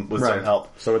with some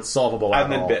help, So it's solvable. and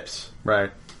then all. bips.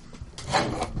 Right.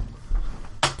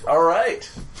 All right.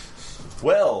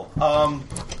 Well,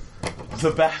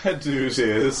 the bad news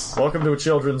is Welcome to a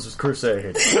children's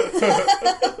crusade.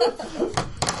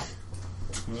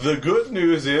 the good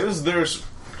news is they're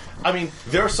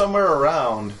somewhere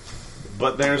around,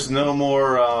 but there's no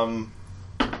more.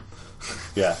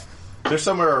 Yeah, they're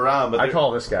somewhere around, but I they're-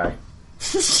 call this guy.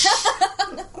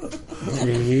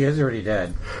 He is already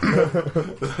dead.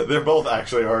 They're both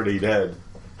actually already dead,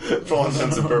 for all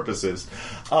intents and purposes.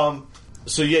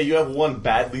 So yeah, you have one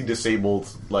badly disabled,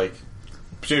 like,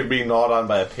 being gnawed on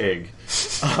by a pig,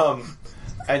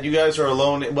 and you guys are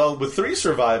alone. Well, with 3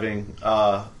 surviving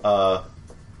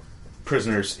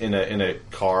prisoners in a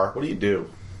car. What do?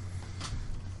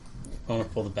 I want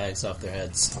to pull the bags off their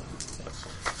heads.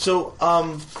 So,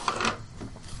 Not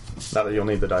that you'll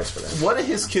need the dice for that. what do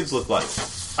his kids look like?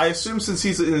 I assume since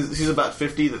he's about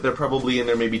 50 that they're probably in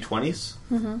their maybe 20s.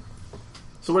 Mm-hmm.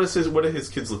 So what do his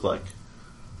kids look like?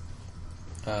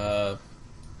 Well,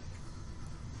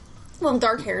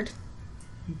 dark-haired.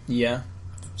 Yeah.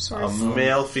 Sort of.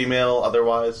 Male, female,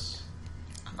 otherwise.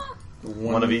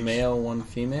 One of each? male, one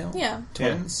female. Yeah.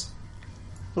 Twins.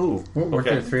 Ooh, Were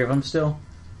okay. there 3 of them still?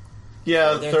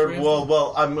 Yeah, Are there third. 3 of them?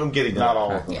 Well, I'm getting Not that.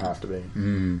 all of them Yeah. have to be.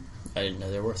 I didn't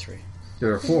know there were 3. There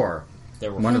were 4.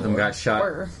 There were One of them 4. got shot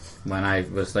Or- when I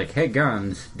was like, "Hey,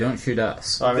 guns, don't shoot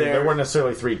us." I mean, They're- there weren't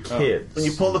necessarily 3 kids. When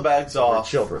you pull the bags off,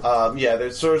 children. Yeah, they're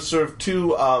sort of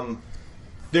two.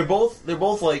 They're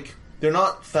both like they're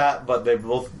not fat, but they're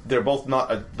both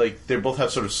not like they both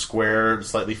have sort of square,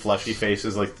 slightly fleshy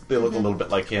faces. Like they look a little bit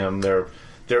like him. They're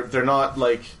not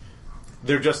like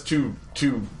they're just two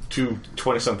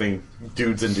 20-something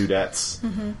dudes and dudettes.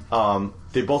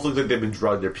 They both look like they've been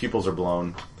drugged. Their pupils are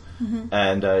blown,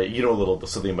 and you know a little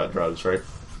something about drugs, right?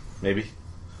 Maybe.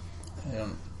 I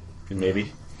don't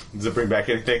Maybe. Does it bring back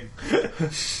anything?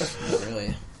 not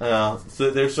really. So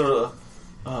they're sort of.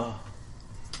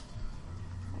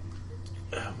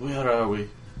 Where are we?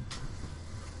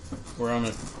 We're on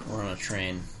a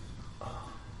train.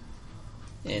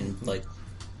 in, like,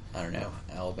 I don't know,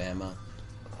 Alabama,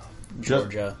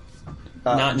 Georgia.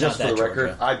 Not not for that the record,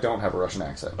 Georgia. I don't have a Russian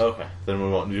accent. Okay, then we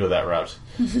won't do that route.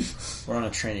 We're on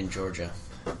a train in Georgia.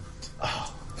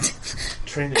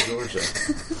 Train in Georgia.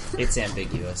 It's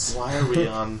ambiguous. Why are we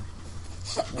on?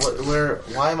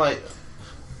 Why am I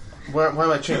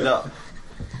chained up?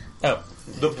 Oh,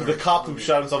 The cop who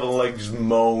shot himself in the leg just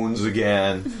moans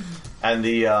again, and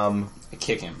the I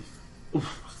kick him.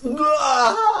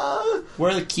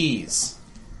 Where are the keys?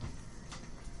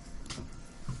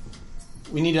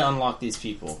 We need to unlock these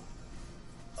people.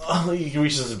 He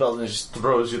reaches his belt and just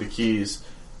throws you the keys.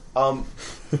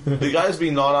 The guy's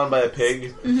being gnawed on by a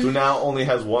pig who now only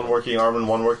has one working arm and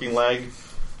one working leg.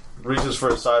 Reaches for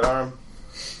his sidearm,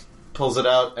 pulls it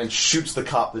out, and shoots the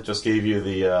cop that just gave you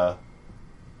the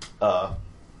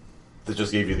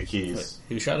keys. Wait,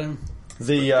 who shot him?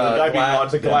 The guy being gnawed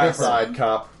to the death. glass side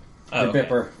cop. Oh, The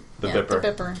Bipper. The Yeah, Bipper. the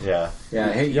Bipper. Yeah.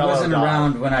 Yeah, he Yellow wasn't guy.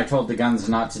 around when I told the guns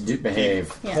not to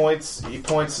behave. Yeah. He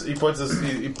points his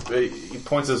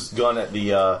gun at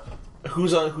the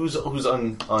who's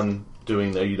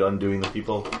undoing? Are you undoing the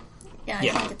people? Yeah, I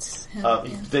Yeah. think it's him.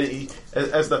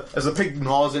 As the pig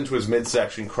gnaws into his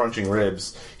midsection, crunching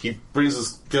ribs, he brings his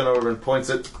gun over and points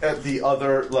it at the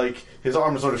other, like, his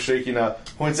arm is sort of shaking out,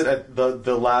 points it at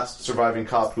the last surviving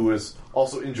cop who is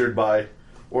also injured by,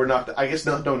 or knocked, I guess,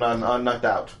 not knocked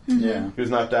out. Yeah. He was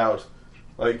knocked out.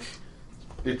 Like,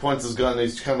 he points his gun and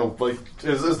he's kind of, like,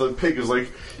 as the pig is, like,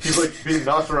 he's, like, being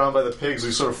knocked around by the pigs,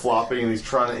 he's sort of flopping and he's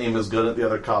trying to aim his gun at the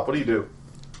other cop. What do you do?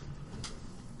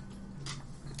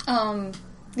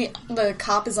 The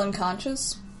cop is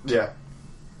unconscious. Yeah.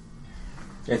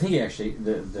 I think he actually,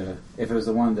 if it was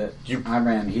the one that I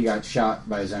ran, he got shot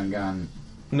by his own gun.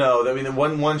 No, I mean, the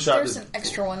one shot There's is... an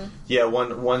extra one. Yeah,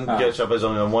 one gets shot by his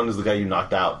own gun. One is the guy you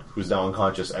knocked out, who's now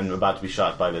unconscious and about to be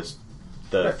shot by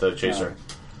the chaser.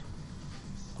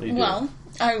 What do you do? Well,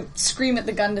 I scream at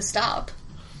the gun to stop.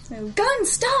 Gun,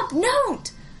 stop!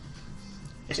 Don't!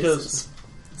 It goes,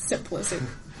 Simplicity.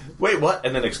 wait, what?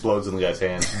 And then explodes in the guy's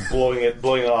hand, blowing it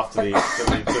off to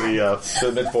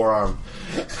the mid forearm.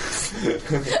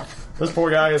 This poor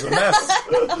guy is a mess.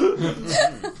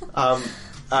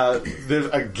 There's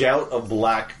a gout of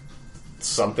black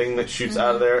something that shoots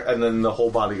out of there, and then the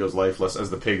whole body goes lifeless as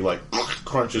the pig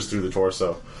crunches through the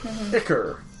torso.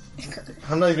 Ichor.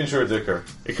 I'm not even sure it's ichor.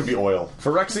 It could be oil.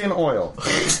 Phyrexian oil.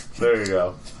 There you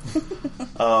go.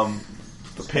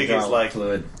 The pig is like,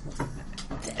 fluid.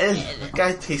 the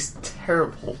guy tastes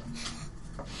terrible.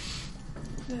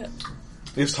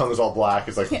 His tongue is all black.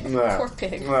 It's like, nah. Poor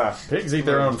pig. Nah. Pigs eat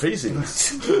their own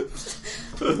feces.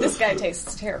 This guy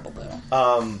tastes terrible, though.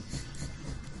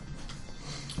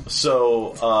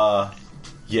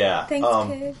 Yeah. Thanks,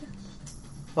 pig.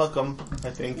 Welcome, I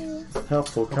think.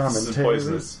 Helpful This is commentary.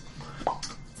 poisonous.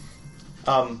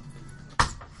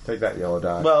 Take that, yellow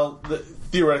dye. Well,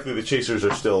 theoretically, the chasers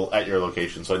are still at your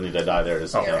location, so I need to die there to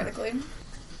see them. Theoretically.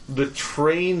 The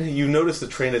train, you notice the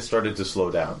train has started to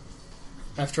slow down.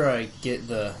 After I get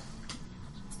the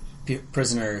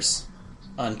prisoners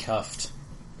uncuffed,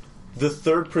 The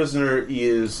third prisoner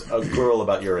is a girl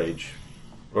about your age,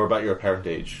 or about your apparent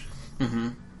age. mm-hmm.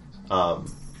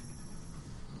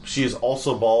 She is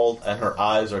also bald, and her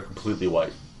eyes are completely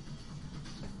white.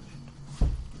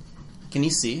 Can you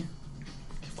see?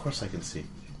 Of course I can see.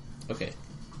 Okay,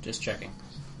 just checking.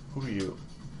 Who are you?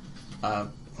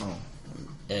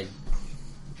 Egg.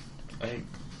 Hey,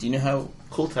 Do you know how?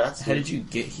 cool tats. How did you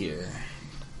get here?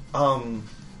 I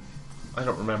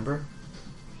don't remember.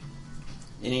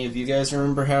 Any of you guys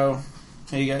remember how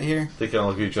you got here? They kind of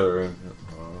look at each other and...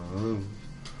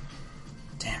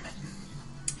 Damn it!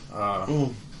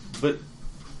 But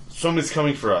somebody's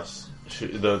coming for us.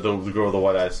 The girl with the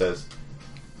white eyes says.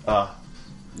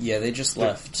 Yeah, they just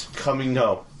left. Coming?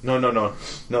 No.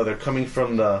 They're coming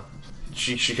from the.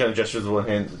 She kind of gestures with one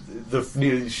hand.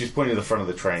 She's pointing to the front of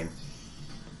the train.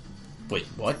 Wait,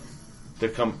 what? They're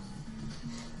come.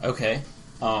 Okay.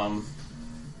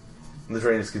 The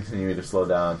train is continuing to slow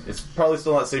down. It's probably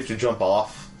still not safe to jump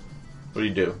off. What do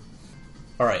you do?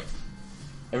 All right.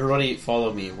 Everybody,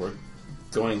 follow me. We're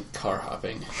going car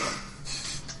hopping.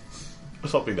 I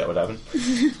was hoping that would happen.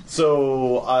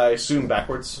 So I assume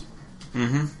backwards.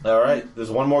 Mm-hmm. All right. There's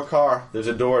one more car. There's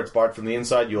a door. It's barred from the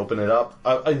inside. You open it up.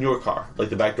 In your car, like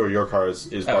the back door of your car is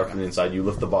barred from the inside. You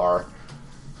lift the bar.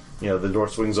 The door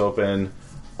swings open.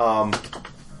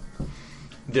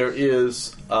 There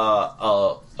is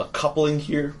a coupling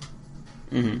here.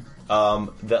 Mm-hmm.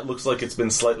 That looks like it's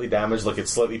been slightly damaged, like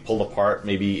it's slightly pulled apart,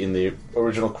 maybe in the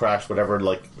original crash, whatever,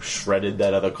 like shredded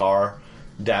that other car.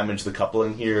 damage the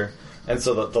coupling here, and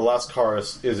so the last car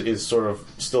is sort of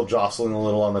still jostling a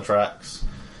little on the tracks.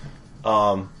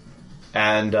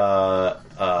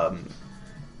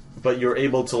 But you're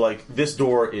able to, like, this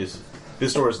door is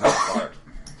not barred.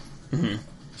 Mm-hmm.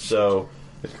 So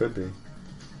It could be.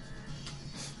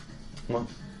 well,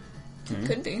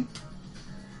 Could be.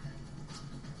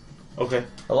 okay.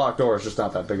 A locked door is just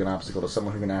not that big an obstacle to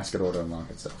someone who can ask a door to unlock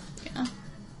itself. Yeah.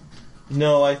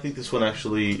 No, I think this one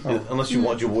actually. Unless you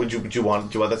want, would you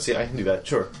want that? See, I can do that.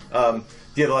 Sure. Yeah,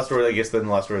 the last door. I guess then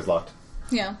the last door is locked.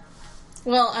 Yeah.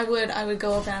 Well, I would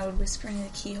go up and I would whisper into the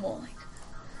keyhole, like,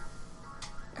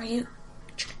 "Are you?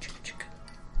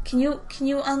 Can you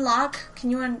unlock?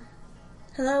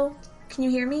 Hello? Can you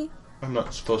hear me? I'm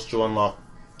not supposed to unlock.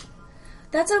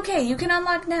 That's okay. You can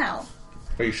unlock now.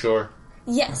 Are you sure?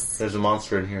 Yes. There's a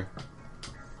monster in here.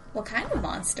 What kind of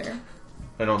monster?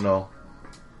 I don't know.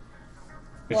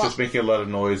 It's Well- just making a lot of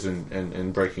noise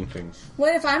and breaking things.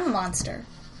 What if I'm a monster?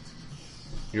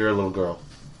 You're a little girl.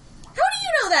 How do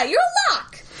you know that? You're a lock.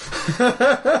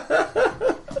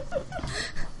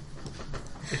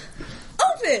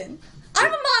 Open.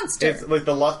 I'm a monster. It's like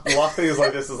the lock thing is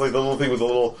like this. Is like the little thing with the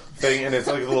little thing, and it's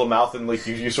like a little mouth, and like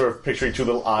you sort of picturing two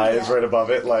little eyes right above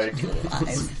it, like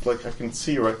Eyes. like I can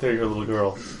see you right there. You're a little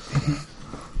girl.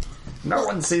 No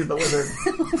one sees the wizard.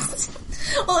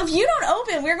 Well, if you don't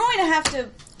open, we're going to have to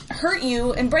hurt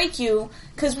you and break you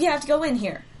because we have to go in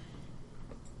here.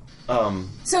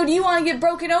 So do you want to get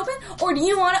broken open, or do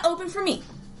you want to open for me?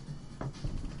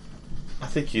 I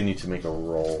think you need to make a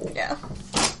roll. Yeah.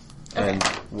 And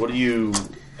what do you...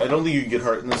 I don't think you can get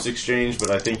hurt in this exchange, but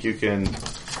I think you can...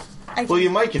 I Well, you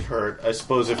might get hurt, I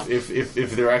suppose,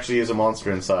 if there actually is a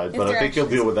monster inside, but I think you'll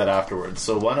deal with that afterwards.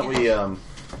 So why don't we...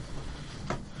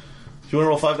 Do you want to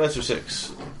roll 5 dice or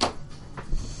 6?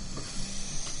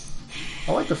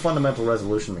 I like the fundamental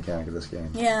resolution mechanic of this game.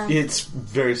 Yeah. It's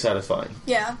very satisfying.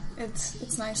 Yeah.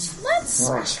 It's nice. Let's.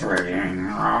 Frustrating.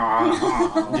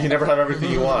 You never have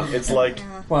everything you want. It's like...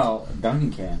 Well,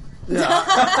 Duncan can. Yeah.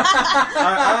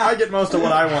 I get most of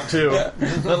what I want, too.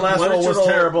 The last Why don't roll you was roll-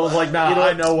 terrible. It's like, nah, You know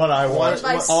I know what I want.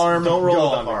 Advice. Arm, Don't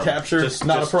roll gone. the arm. Capture, Just-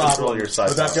 not just a problem. roll your side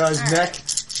But that power. guy's neck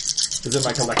is in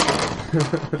my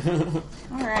collection.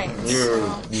 All right. You're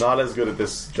not as good at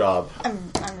this job. I'm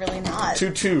really not.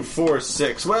 2, 2, 4,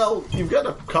 6. Well, you've got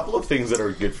a couple of things that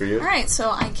are good for you. All right.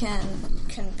 So I can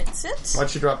convince it.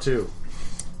 Why'd she drop 2?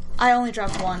 I only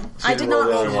dropped 1. I did roll not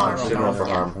the roll other one. harm. She didn't roll for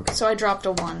harm. Okay. So I dropped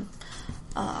a 1.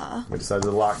 We decided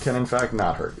the lock can, in fact,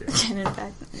 not hurt you. Can in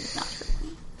fact not hurt me.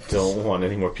 Don't want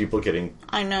any more people getting...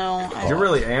 I know. You're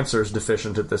really answers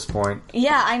deficient at this point.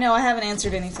 Yeah, I know. I haven't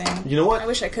answered anything. You know what? I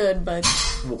wish I could, but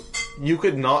You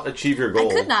could not achieve your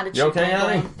goal I could not achieve You okay, my goal.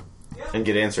 Annie? and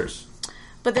get answers.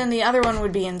 But then the other one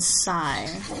would be inside,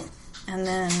 and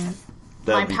then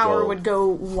That'd my be power gold. would go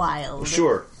wild.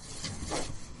 Sure.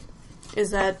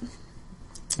 Is that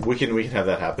We can have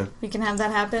that happen. we can have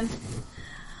that happen?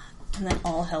 And then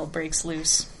all hell breaks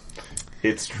loose.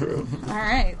 It's true. All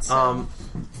right. So,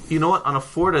 You know what? On a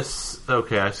 4 to...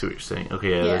 Okay, I see what you're saying. Okay,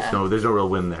 yeah, Yeah. there's no real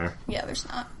win there. yeah, there's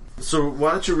not. So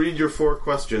why don't you read your 4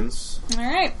 questions? All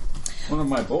right. One of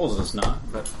my bowls is not,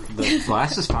 but the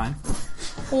glass is fine.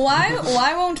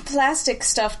 Why won't plastic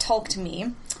stuff talk to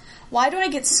me? Why do I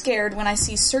get scared when I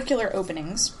see circular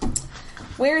openings?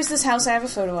 Where is this house I have a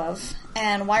photo of?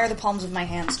 And why are the palms of my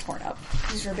hands torn up?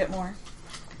 These are a bit more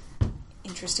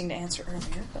interesting to answer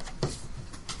earlier, but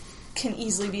can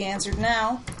easily be answered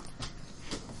now.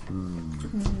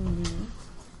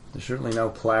 There's certainly no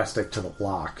plastic to the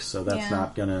lock, so that's Yeah.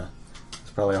 not gonna...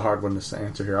 It's probably a hard one to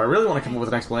answer here. I really want to come up with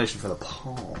an explanation for the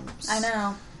palms. I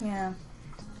know, yeah.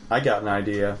 I got an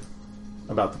idea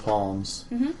about the palms.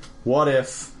 Mm-hmm. What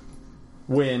if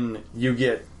when you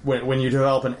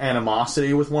develop an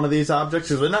animosity with one of these objects,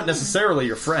 because they're not necessarily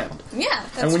your friend, Yeah,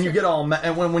 that's and when you true.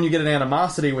 get when you get an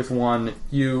animosity with one,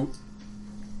 you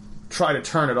try to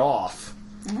turn it off,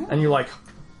 and you like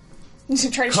You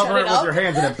try to cover shut it it with up. your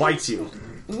hands, and it bites you.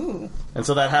 Ooh. And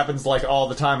so that happens like all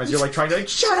the time as you're like trying to like,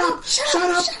 shut up.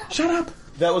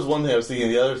 That was one thing I was thinking.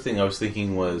 The other thing I was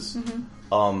thinking was,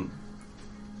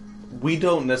 we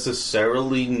don't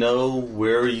necessarily know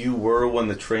where you were when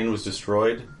the train was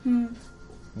destroyed.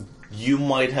 You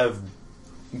might have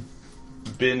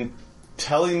been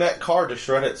telling that car to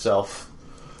shred itself.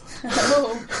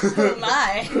 Oh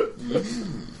my.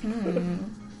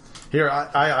 Here,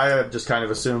 I just kind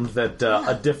of assumed that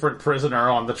a different prisoner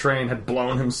on the train had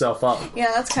blown himself up.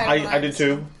 Yeah, that's kind of I did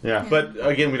too. Yeah. But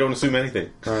again, we don't assume anything.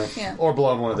 Right. Yeah. Or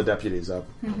blown one of the deputies up.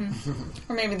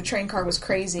 Or maybe the train car was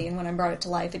crazy, and when I brought it to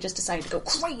life, it just decided to go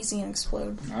crazy and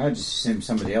explode. I just assumed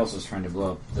somebody else was trying to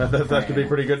blow up. That could be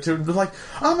pretty good too. Like,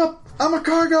 I'm a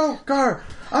cargo car.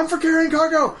 I'm for carrying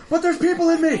cargo, but there's people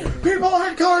in me. People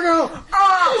aren't cargo. Like,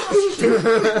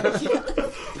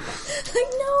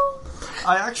 no.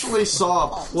 I actually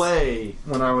saw a play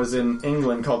when I was in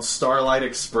England called Starlight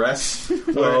Express.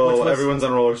 Everyone's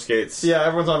on roller skates. Yeah,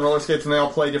 everyone's on roller skates and they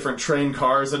all play different train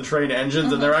cars and train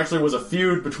engines, and there actually was a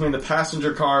feud between the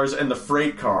passenger cars and the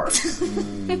freight cars.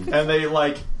 And they,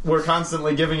 were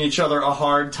constantly giving each other a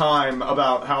hard time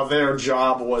about how their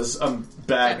job was a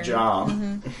bad job.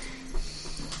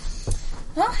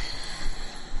 Huh?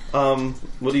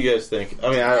 What do you guys think? I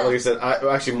mean, like I said,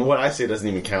 actually, what I say doesn't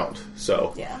even count.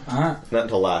 So, Yeah. not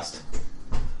until last.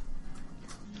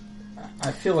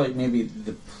 I feel like maybe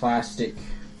the plastic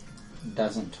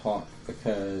doesn't talk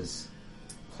because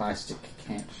plastic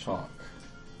can't talk.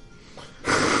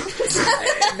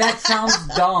 That sounds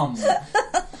dumb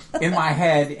in my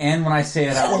head and when I say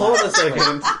it out loud. Hold on a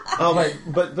second.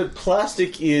 But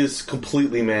plastic is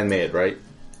completely man-made, right?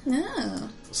 No.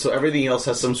 So everything else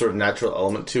has some sort of natural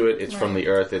element to it. It's from the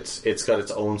earth. It's got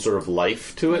its own sort of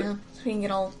life to it. Yeah. So we can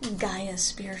get all Gaia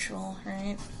spiritual,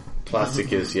 right?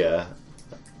 Plastic is, yeah.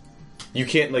 You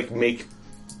can't, make...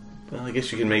 Well, I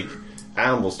guess you can make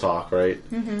animals talk, right?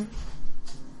 Mm-hmm.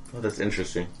 Oh, that's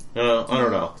interesting. I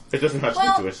don't know. It doesn't have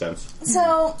too much sense.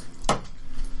 So,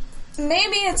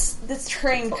 maybe it's the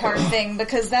train car thing,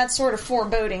 because that's sort of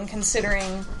foreboding,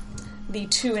 considering the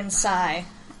 2 in Psi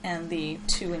and the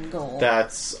 2 in Gold.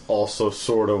 That's also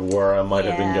sort of where I might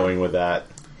have been going with that.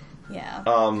 Yeah.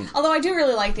 Although I do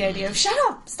really like the idea of, shut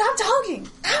up! Stop talking!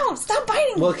 Ow! Stop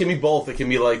biting! Well, it can be both. It can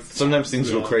be sometimes things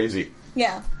go crazy.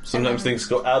 Yeah. Sometimes things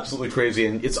go absolutely crazy,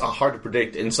 and it's hard to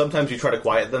predict. And sometimes you try to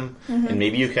quiet them, and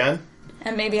maybe you can.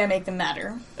 And maybe I make them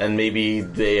madder. And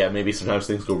maybe sometimes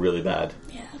things go really bad.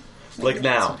 Yeah. Like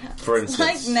now, for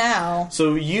instance. Like now.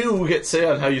 So you get say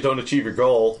on how you don't achieve your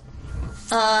goal.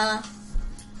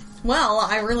 Well,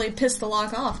 I really piss the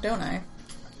lock off, don't I?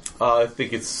 I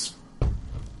think it's...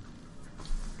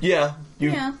 Yeah,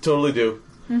 you totally do.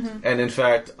 Mm-hmm. And in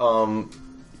fact,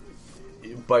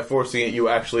 by forcing it, you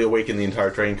actually awaken the entire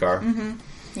train car. Mm-hmm.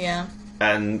 Yeah.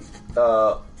 And,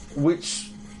 which,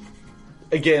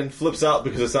 again, flips out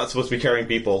because it's not supposed to be carrying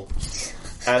people.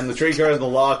 And the train car and the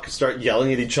lock start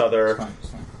yelling at each other.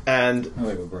 It's fine. And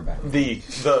we're back.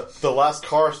 the last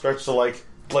car starts to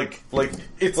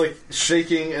it's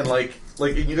shaking and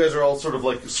you guys are all sort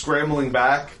of scrambling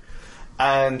back,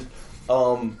 and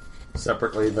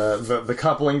separately the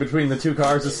coupling between the 2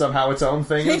 cars is somehow its own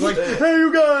thing. It's like, hey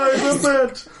you guys, I'm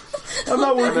bent. I'm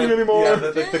not working anymore. Yeah,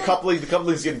 the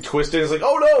coupling's getting twisted. It's like,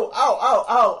 oh no, ow, ow,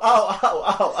 ow, ow,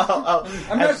 ow, ow, ow, ow.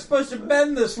 I'm not supposed to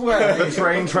bend this way. The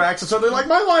train tracks, and so they're like,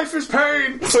 my life is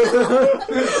pain. I'm so sorry.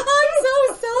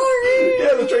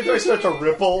 Yeah, the train tracks start to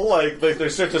ripple, they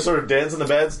start to sort of dance in the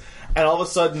beds, and all of a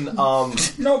sudden,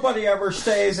 nobody ever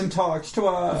stays and talks to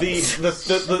us. This is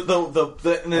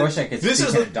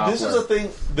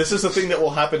the thing that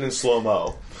will happen in slow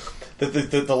mo.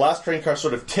 The last train car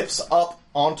sort of tips up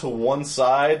onto one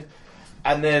side,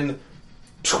 and then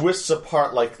twists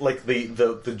apart like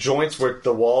the joints where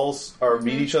the walls are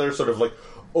meet each other sort of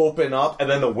open up, and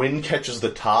then the wind catches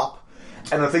the top,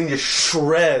 and the thing just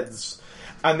shreds,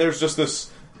 and there's just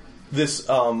this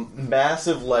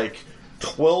massive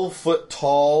 12-foot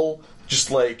tall, just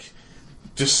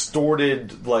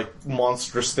distorted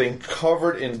monstrous thing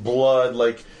covered in blood,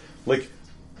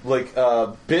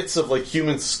 bits of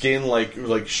human skin,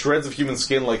 like shreds of human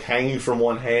skin, hanging from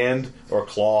one hand or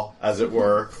claw, as it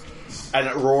were, and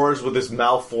it roars with this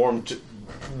malformed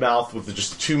mouth with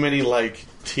just too many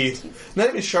teeth, not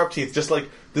even sharp teeth, just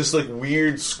this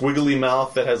weird squiggly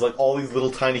mouth that has all these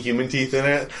little tiny human teeth in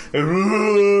it,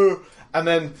 and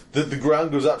then the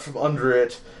ground goes out from under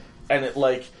it, and it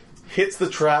hits the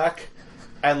track,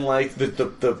 and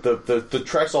the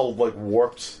track's all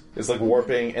warped. It's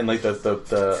warping, and the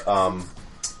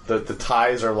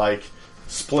ties are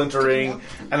splintering,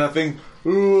 and the thing it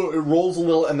rolls a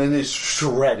little, and then is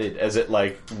shredded as it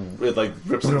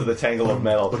rips into the tangle of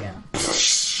metal. Yeah.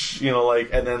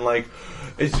 And then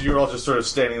you're all just sort of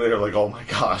standing there oh my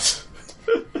god.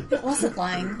 That wasn't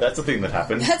lying. That's the thing that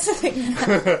happened. That's the thing that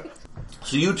happened.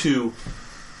 So you two,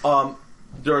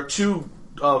 there are 2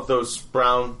 of those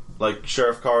brown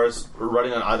sheriff cars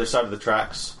running on either side of the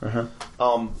tracks. Uh-huh.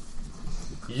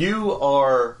 You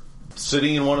are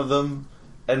sitting in one of them,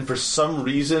 and for some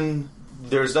reason,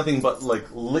 there's nothing but like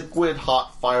liquid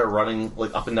hot fire running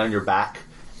like up and down your back,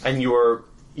 and you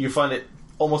find it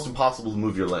almost impossible to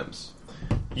move your limbs.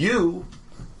 You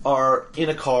are in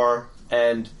a car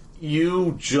and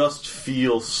you just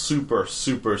feel super,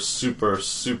 super, super,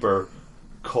 super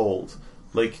cold.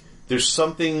 Like there's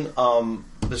something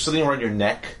around your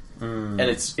neck, and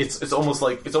it's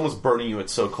almost burning you.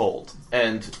 It's so cold,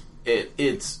 and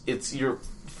it's you're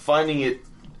finding it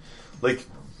like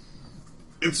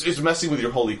it's messing with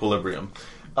your whole equilibrium.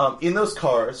 In those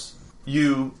cars,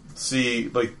 you see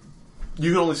like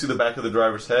you can only see the back of the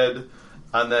driver's head,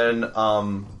 and then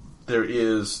there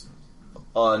is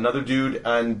another dude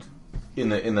and in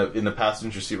the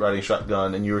passenger seat riding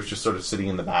shotgun, and you were just sort of sitting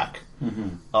in the back.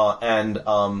 And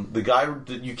the guy,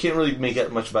 you can't really make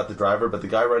out much about the driver, but the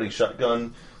guy riding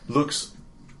shotgun looks.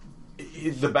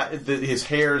 His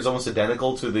hair is almost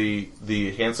identical to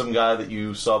the handsome guy that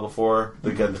you saw before,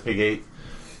 the guy that Pig ate,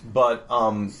 but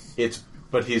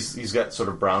he's got sort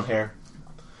of brown hair,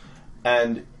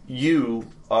 and you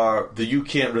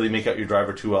can't really make out your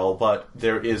driver too well, but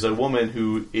there is a woman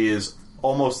who is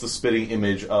almost the spitting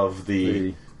image of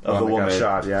the woman got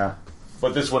shot. Yeah,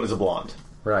 but this one is a blonde,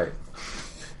 right?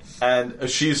 And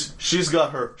she's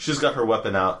got her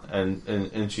weapon out,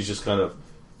 and she's just kind of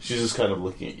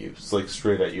looking at you, it's like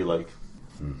straight at you, like.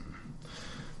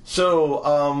 So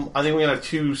I think we have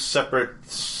two separate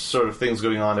sort of things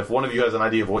going on. If one of you has an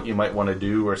idea of what you might want to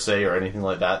do or say or anything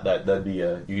like that'd be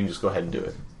you can just go ahead and do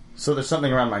it. So there's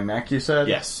something around my neck, you said?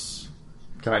 Yes.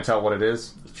 Can I tell what it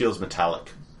is? It feels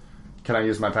metallic. Can I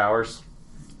use my powers?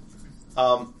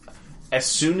 As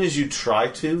soon as you try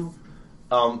to,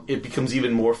 it becomes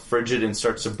even more frigid and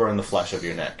starts to burn the flesh of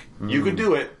your neck. You could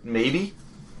do it, maybe.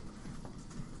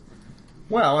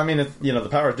 Well, I mean, the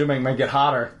powers do make get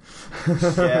hotter.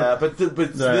 Yeah, but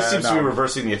this seems to be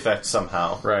reversing the effect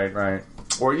somehow. Right.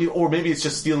 Or maybe it's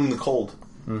just stealing the cold.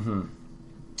 Mm-hmm.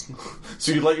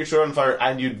 So you light your shirt on fire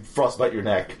and you frostbite your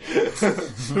neck.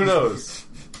 Who knows?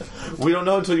 We don't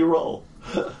know until you roll.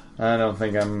 I don't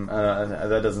think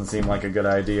that doesn't seem like a good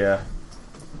idea.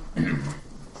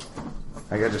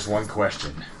 I got just one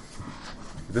question.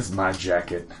 This is my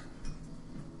jacket.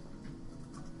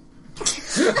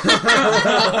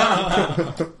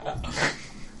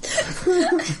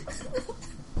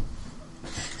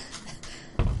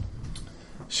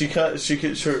 She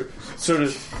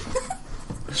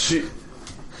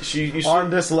arm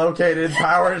dislocated,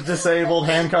 powers disabled,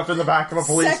 handcuffed in the back of a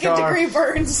police car. Second degree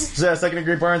burns. Yeah, second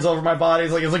degree burns all over my body.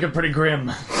 It's looking pretty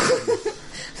grim.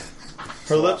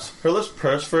 Her lips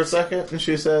purse for a second, and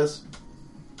she says,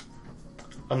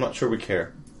 "I'm not sure we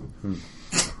care."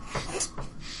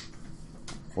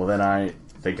 Well, then I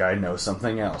think I know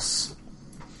something else.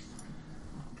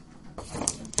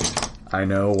 I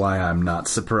know why I'm not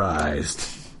surprised.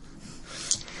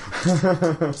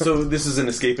 So this is an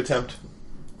escape attempt?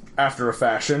 After a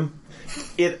fashion.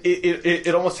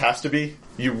 It almost has to be.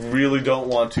 You really don't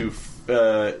want to...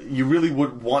 you really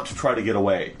would want to try to get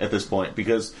away at this point,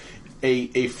 because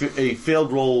a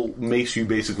failed roll makes you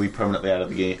basically permanently out of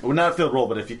the game. Well, not a failed roll,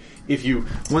 but if you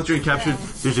once you're captured,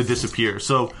 there's a disappear.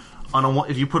 So...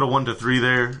 if you put a 1 to 3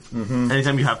 there,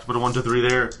 anytime you have to put a 1 to 3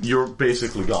 there, you're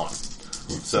basically gone.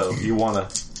 So you wanna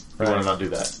not do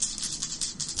that.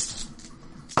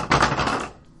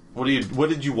 What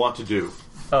did you want to do?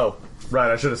 Oh,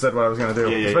 right. I should have said what I was going to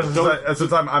do. Yeah. Especially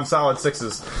since I'm solid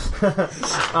 6s.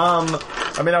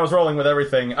 I mean, I was rolling with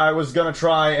everything. I was going to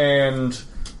try and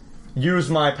use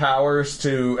my powers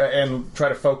and try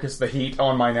to focus the heat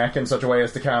on my neck in such a way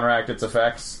as to counteract its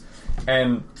effects.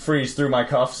 And freeze through my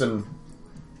cuffs and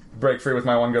break free with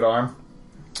my one good arm.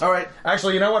 Alright.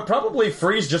 Actually, you know what? Probably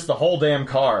freeze just the whole damn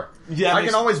car. Yeah, I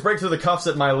can always break through the cuffs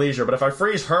at my leisure, but if I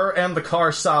freeze her and the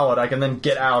car solid, I can then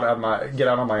get out on my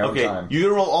own time. You're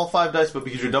going to roll all 5 dice, but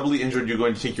because you're doubly injured, you're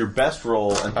going to take your best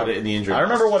roll and put it in the injury. I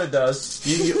remember what it does.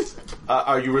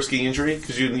 Are you risking injury?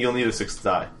 Because you'll need a 6th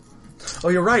die. Oh,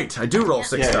 you're right. I do roll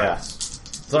 6 dice. Yeah.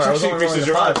 Sorry, I was only rolling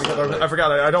 5 because I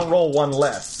forgot I don't roll 1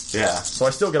 less. Yeah. So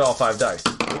I still get all 5 dice.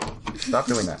 Stop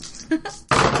doing that.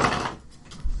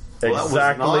 Well,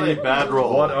 exactly that was not a bad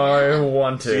roll. What I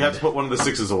wanted. So you have to put one of the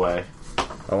 6s away.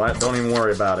 Oh, don't even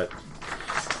worry about it.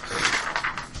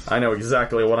 I know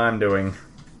exactly what I'm doing.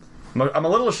 I'm a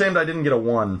little ashamed I didn't get a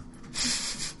 1.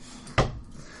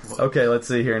 Okay, let's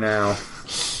see here now.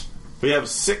 We have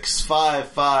 6, 5,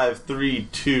 5, 3,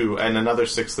 2, and another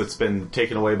 6 that's been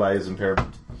taken away by his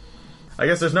impairment. I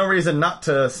guess there's no reason not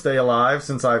to stay alive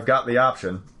since I've got the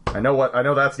option. I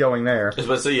know that's going there. I was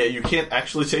about to say, yeah, you can't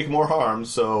actually take more harm,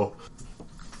 so...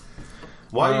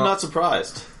 Why are you not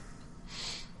surprised?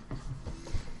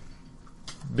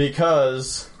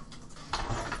 Because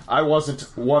I wasn't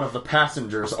one of the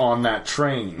passengers on that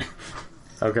train.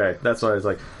 Okay, that's what I was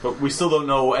like. But we still don't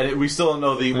know, and we still don't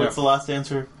know the... What's the last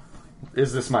answer?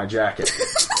 Is this my jacket?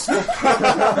 It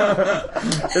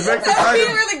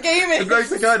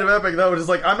makes it kind of epic, though. It's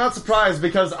like, I'm not surprised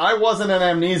because I wasn't an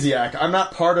amnesiac. I'm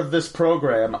not part of this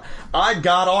program. I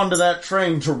got onto that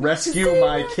train to rescue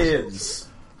my kids.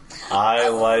 I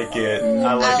like it.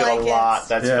 I like it a lot.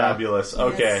 That's fabulous.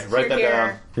 Okay, yes, write that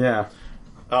down. Yeah.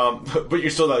 But you're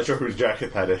still not sure whose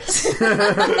jacket that is.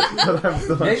 I'm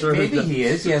still not sure. Maybe he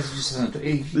is. He just hasn't.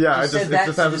 It just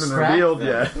hasn't been revealed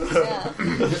yet. Yeah.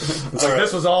 It's like,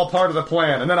 this was all part of the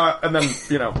plan, and then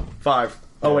 5.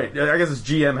 Oh wait, I guess it's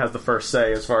GM has the first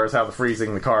say as far as how the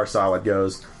freezing the car solid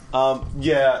goes.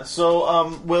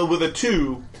 So with a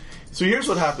 2, so here's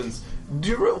what happens.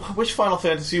 Which Final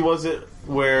Fantasy was it?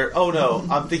 Where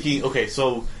I'm thinking. Okay,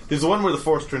 so there's the one where the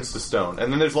forest turns to stone,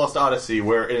 and then there's Lost Odyssey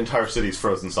where an entire city is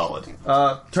frozen solid.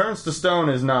 Turns to stone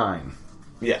is 9.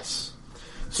 Yes.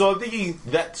 So I'm thinking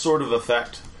that sort of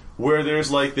effect where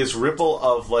there's like this ripple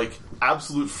of like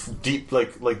absolute deep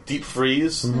deep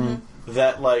freeze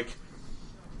that like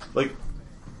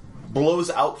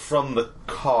blows out from the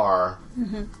car.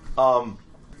 I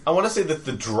want to say that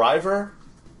the driver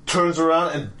turns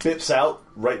around and bips out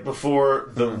right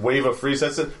before the wave of freeze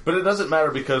sets in, but it doesn't matter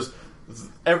because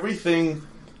everything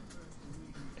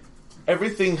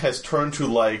has turned to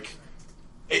like,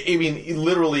 I mean,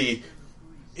 literally,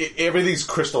 everything's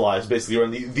crystallized basically,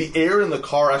 and the air in the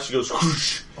car actually goes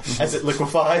whoosh as it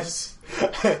liquefies,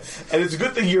 and it's a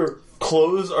good thing your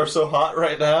clothes are so hot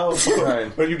right now,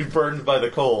 or you'd be burned by the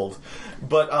cold.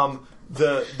 But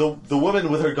the woman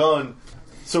with her gun,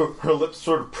 so her lips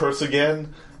sort of purse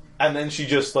again. And then she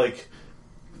just,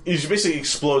 she basically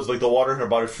explodes. Like, the water in her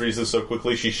body freezes so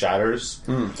quickly, she shatters.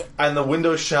 And the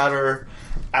windows shatter,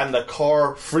 and the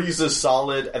car freezes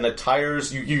solid, and the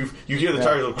tires, you hear the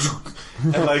tires go,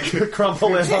 and, like,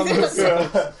 crumple in on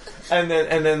the and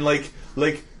then,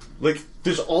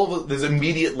 there's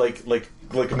immediate,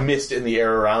 like mist in the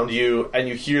air around you, and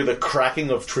you hear the cracking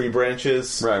of tree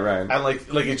branches. Right. And, like,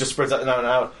 it just spreads out and out and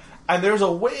out. And there's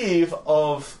a wave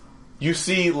of... You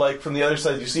see, like, from the other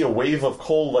side, you see a wave of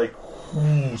coal, like,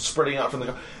 spreading out from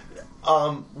the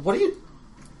car. What do you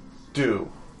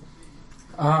do?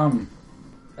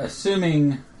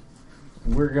 Assuming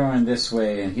we're going this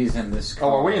way and he's in this car.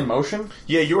 Oh, are we in motion?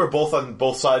 Yeah, you were both on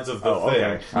both sides of the thing.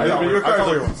 Okay. I thought we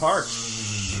were parked.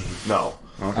 No.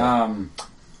 Okay.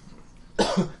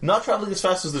 Not traveling as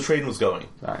fast as the train was going.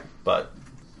 Right. But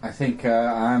I think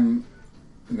I'm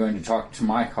going to talk to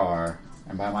my car.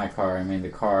 And by my car, I mean the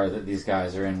car that these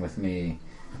guys are in with me,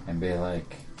 and be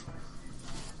like,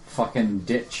 fucking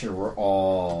ditch or we're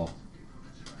all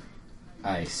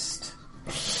iced.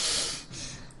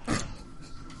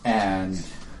 And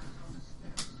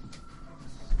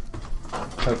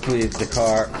hopefully the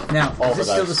car... Now, is this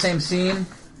still the same scene?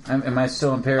 Am I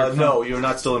still impaired? No, you're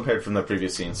not still impaired from the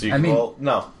previous scene. So you can no,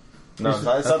 it's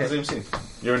not the same scene.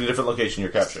 You're in a different location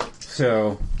you're capturing.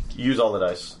 So... Use all the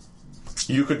dice.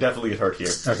 You could definitely get hurt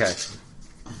here. Okay.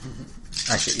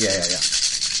 Actually, yeah.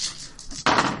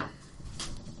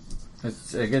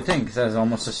 It's a good thing, because that was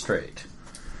almost a straight.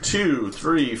 2,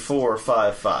 3, 4,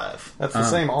 5, 5. That's the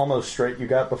same almost straight you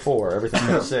got before. Everything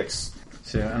got 6.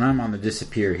 So, and I'm on the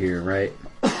disappear here, right?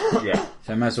 Yeah.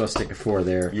 So I might as well stick a 4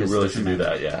 there. You really should do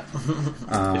that, yeah.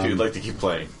 If you'd like to keep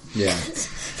playing. Yeah.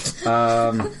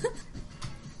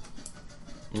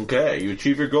 Okay, you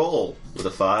achieve your goal with a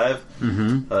 5.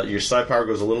 Your psi power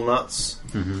goes a little nuts.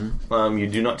 You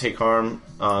do not take harm.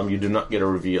 You do not get a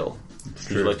reveal.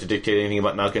 Would you like to dictate anything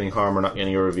about not getting harm or not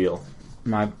getting a reveal?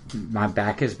 My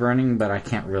back is burning, but I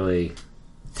can't really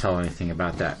tell anything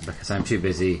about that because I'm too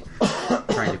busy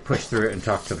trying to push through it and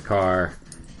talk to the car,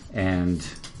 and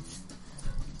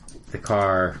the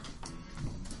car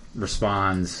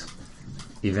responds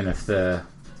even if the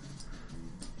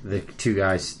 2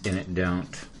 guys in it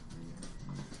don't.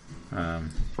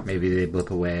 Maybe they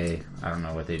blip away. I don't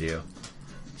know what they do.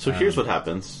 So here's what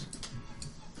happens.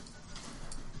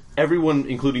 Everyone,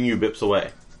 including you, bips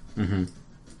away.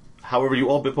 However, you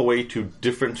all bip away to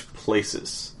different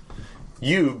places.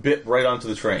 You bip right onto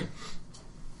the train.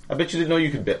 I bet you didn't know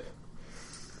you could bip.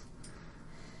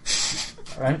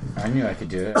 I knew I could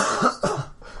do it.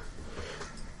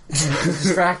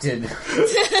 Distracted.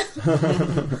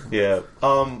 Yeah.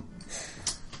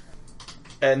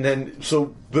 And then,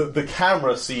 so the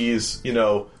camera sees,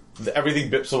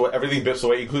 everything bips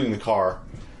away, including the car,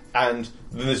 and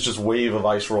then this just wave of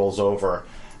ice rolls over,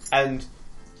 and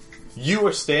you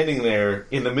are standing there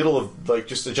in the middle of,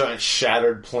 just a giant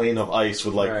shattered plain of ice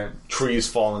with, trees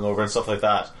falling over and stuff like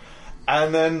that,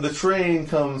 and then the train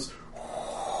comes,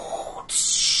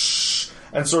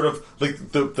 and sort of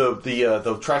like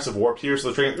the tracks have warped here,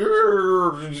 so the train,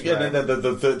 and then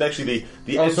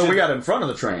the engine, so we got in front of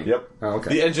the train. Yep. Oh, okay.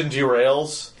 The engine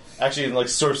derails, actually, and like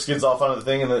sort of skids off onto the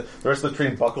thing, and the rest of the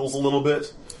train buckles a little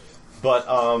bit. But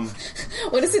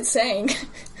what is it saying?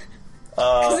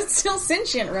 Because it's still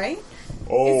sentient, right?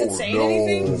 Is it saying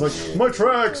anything? It's like, my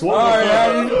tracks! I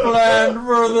hadn't planned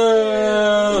for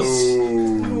this!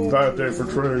 Bad day for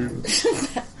train.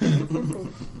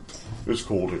 It's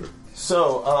cold here.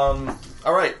 So,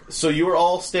 alright, so you were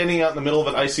all standing out in the middle of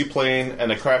an icy plain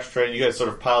and a crashed train. You guys sort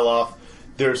of pile off.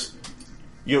 There's,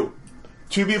 two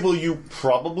people you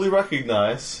probably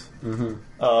recognize. Mm-hmm.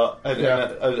 And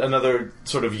another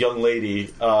sort of young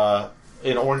lady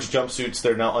in orange jumpsuits.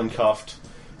 They're now uncuffed.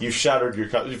 You shattered your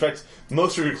cuffs. In fact,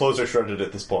 most of your clothes are shredded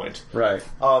at this point. Right.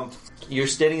 You're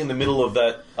standing in the middle of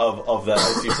that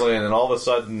icy plain, and all of a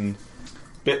sudden,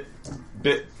 bit,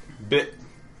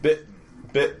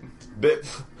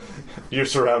 you're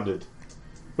surrounded.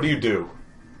 What do?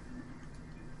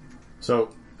 So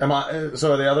are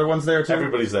the other ones there too?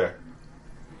 Everybody's there.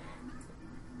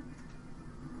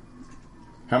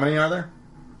 How many are there?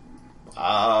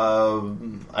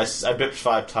 I bipped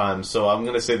 5 times, so I'm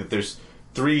going to say that there's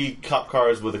 3 cop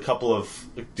cars with a couple of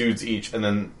dudes each, and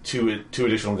then two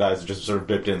additional guys that just sort of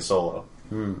bipped in solo.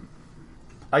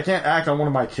 I can't act on one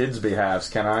of my kids' behalves,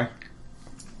 can I?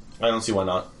 I don't see why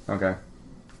not. Okay.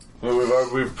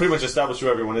 We've pretty much established who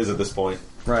everyone is at this point.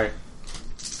 Right.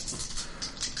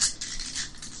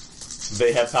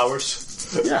 They have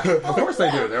powers? Yeah, of course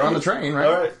they do. They're on the train, right?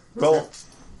 Alright, roll.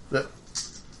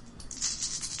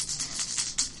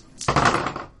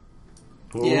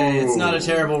 Yeah, it's not a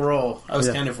terrible roll. I was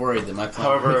kind of worried that my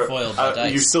plan would be foiled by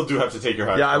dice. You still do have to take your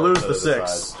high. Yeah, I lose the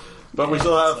 6. But we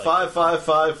still have 5, 5,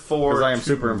 5, 4. Because I am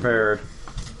super impaired.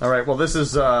 Alright, well this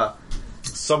is,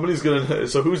 somebody's gonna...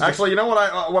 So who's... Actually, you know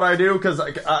what I do? Because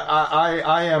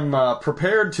I am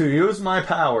prepared to use my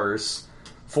powers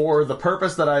for the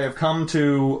purpose that I have come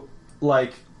to,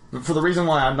 for the reason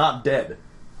why I'm not dead.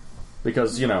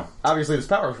 Because, obviously this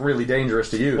power is really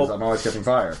dangerous to use. Well, I'm always catching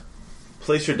fire.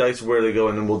 Place your dice where they go,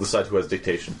 and then we'll decide who has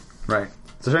dictation. Right.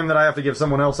 It's a shame that I have to give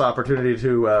someone else opportunity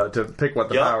to pick what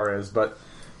the power is, but...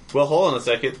 Well, hold on a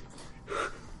second.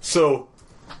 So,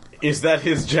 is that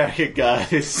his jacket,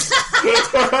 guys? Is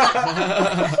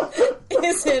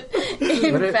it,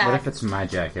 in fact? What if it's my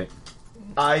jacket?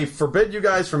 I forbid you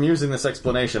guys from using this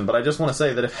explanation, but I just want to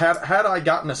say that if had I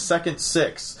gotten a second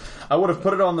 6... I would have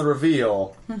put it on the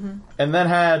reveal, and then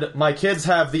had my kids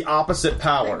have the opposite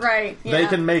power. Right, yeah. They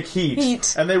can make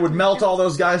heat, and they would melt all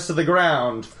those guys to the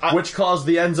ground, which caused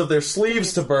the ends of their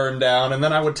sleeves to burn down, and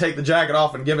then I would take the jacket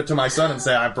off and give it to my son and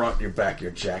say, I brought you back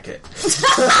your jacket.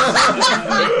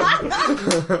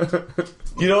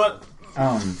 You know what?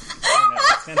 I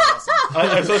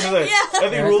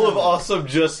think rule of awesome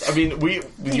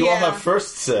you all have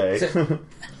first say.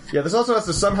 Yeah, this also has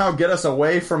to somehow get us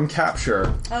away from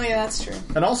capture. Oh, yeah, that's true.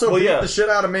 And also beat the shit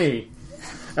out of me.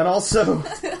 And also...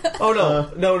 Oh,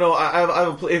 no. No.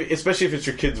 I especially if it's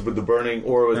your kids with the burning,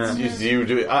 or it's you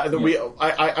doing...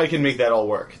 I can make that all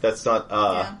work. That's not...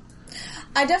 Yeah.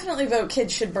 I definitely vote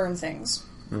kids should burn things.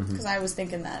 Because I was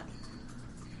thinking that.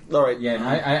 All right. Yeah, and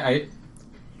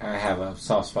I have a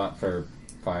soft spot for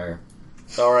fire.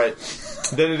 All right.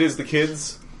 Then it is the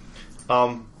kids.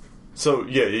 So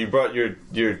yeah, you brought your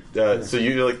so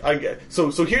you're like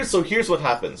so here's what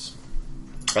happens.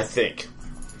 I think,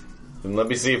 and let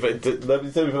me see if I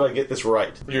get this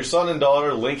right. Your son and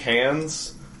daughter link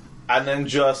hands, and then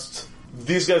just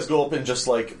these guys go up in just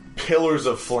like pillars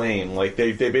of flame. Like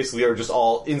they basically are just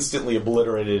all instantly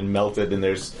obliterated and melted. And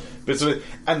there's bits of it,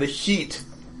 and the heat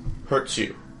hurts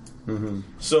you.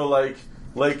 So like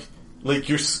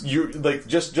you're like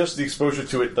just the exposure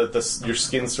to it, that your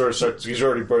skin sort of starts, because you're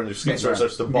already burned, your skin sort of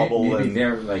starts to bubble. Maybe and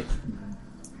they're like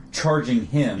charging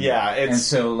him. Yeah, and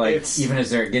so like even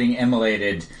as they're getting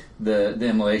immolated, the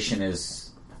immolation is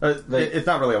it's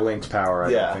not really a linked power.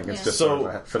 I don't think it's just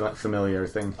sort of a familiar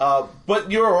thing.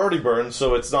 But you're already burned,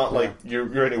 so it's not like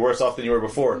you're any worse off than you were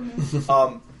before.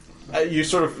 You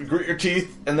sort of grit your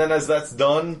teeth, and then as that's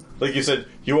done, like you said,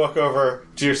 you walk over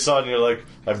to your son, and you're like,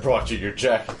 I brought you your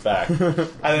jacket back. And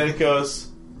then it goes,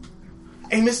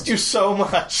 I missed you so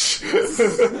much. And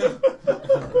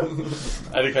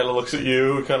he kind of looks at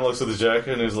you, kind of looks at the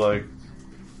jacket, and he's like,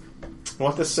 you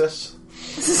want this, sis?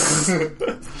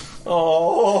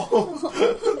 Oh.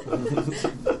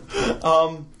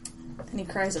 And he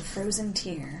cries a frozen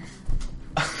tear.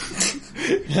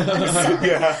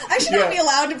 I should not be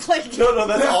allowed to play games. No,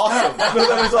 that's awesome. No,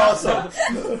 that is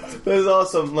awesome. That is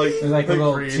awesome. Like a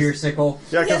little tear sickle.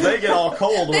 Yeah, because they get all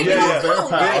cold when They they get get all their cold,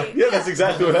 power. right. Yeah, that's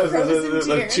exactly what happens.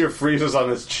 Frozen A tear. tear freezes on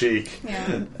his cheek. Yeah.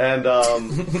 And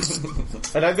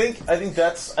and I think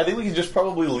we can just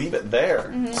probably leave it there.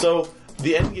 Mm-hmm. So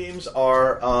the end games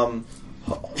are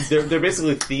they're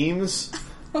basically themes.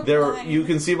 Why? You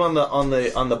can see them on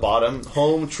the bottom: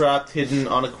 home, trapped, hidden,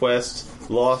 on a quest,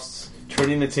 lost,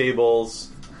 turning the tables,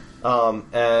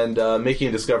 and making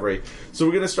a discovery. So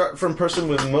we're going to start from person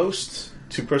with most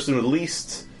to person with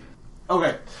least.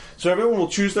 Okay, so everyone will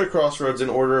choose their crossroads in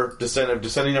order,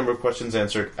 descending number of questions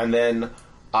answered, and then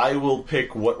I will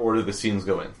pick what order the scenes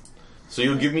go in. So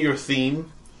you'll give me your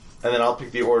theme, and then I'll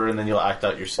pick the order, and then you'll act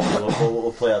out your scene.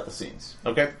 We'll play out the scenes.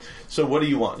 Okay? So what do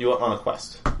you want? You want on a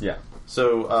quest. Yeah,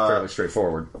 So fairly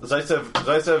straightforward.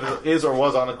 Zaitsev is or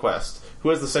was on a quest. Who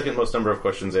has the second most number of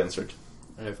questions answered?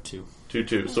 I have 2.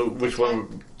 2. So which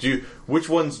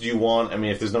ones do you want? I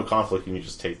mean, if there's no conflict, you can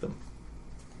just take them.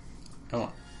 I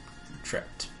want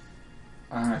trapped.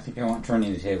 I think I want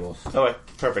turning the tables. Okay,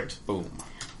 perfect. Boom.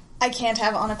 I can't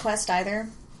have on a quest either.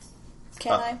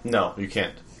 Can I? No, you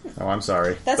can't. Oh, I'm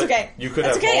sorry. That's but okay. you could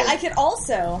That's have okay. home. I could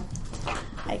also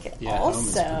home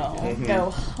is pretty good.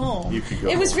 go home. You could go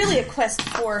It was home. really a quest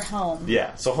for home.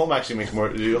 Yeah, so home actually makes more.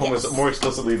 Home is more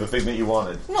explicitly the thing that you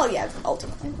wanted. Well, yeah,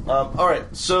 ultimately. All right,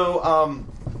 so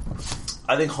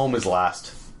I think home is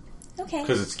last Okay.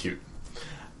 because it's cute.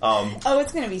 Oh,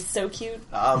 it's gonna be so cute.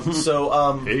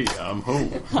 Hey, I'm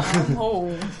home. I'm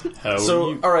home. How So are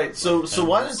you? all right, so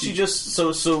why don't you just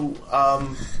so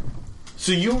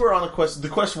you were on a quest. The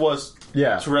quest was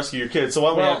Yeah. to rescue your kid. So why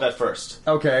don't we Well- have that first?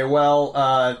 Okay, well,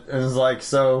 it was like,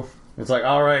 so, it's like,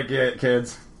 alright,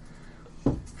 kids.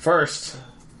 First,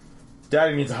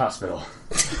 Daddy needs a hospital.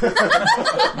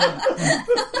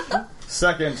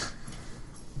 Second,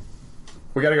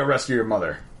 we gotta go rescue your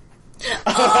mother. Dun,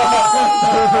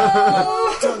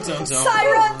 dun, dun.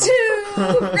 PsiRun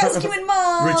 2! Rescuing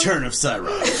Mom! Return of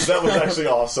PsiRun. That was actually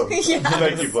awesome. Yeah.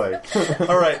 Thank you, Blake.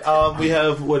 All right, we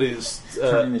have what is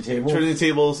Turning the tables. Turning the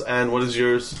tables, and what is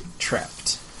yours?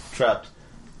 Trapped. Trapped.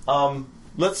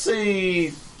 Let's say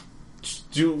I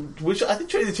think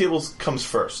turning the tables comes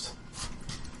first.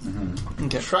 Mm-hmm.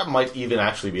 Okay. Trap might even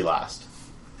actually be last.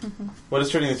 Mm-hmm. What is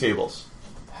turning the tables?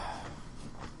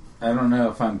 I don't know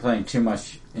if I'm playing too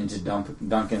much into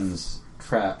Duncan's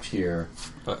Trapped here,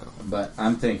 but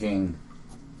I'm thinking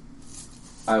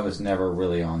I was never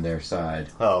really on their side.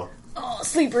 Oh, Oh,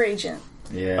 Sleeper Agent.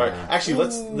 Yeah. all right. Actually,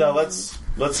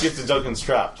 let's get to Duncan's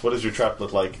Trapped. What does your trap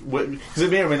look like? Because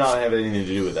it may or may not have anything to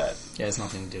do with that. Yeah, it has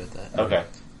nothing to do with that. Okay.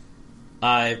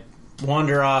 I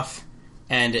wander off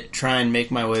and try and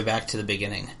make my way back to the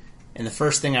beginning. And the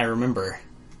first thing I remember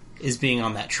is being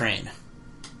on that train.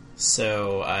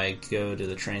 So I go to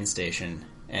the train station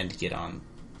and get on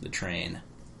the train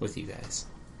with you guys.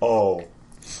 Oh.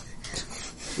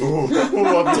 Ooh,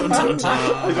 I just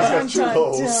got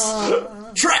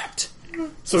chills. Trapped!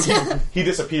 So he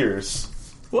disappears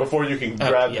before you can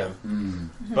grab yeah.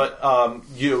 him. But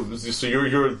you're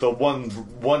the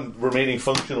one remaining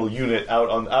functional unit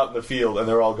out in the field, and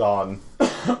they're all gone.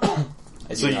 I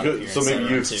do not appear in Maybe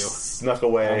you PsiRun 2. snuck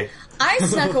away. I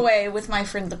snuck away with my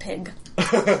friend the pig.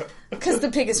 Because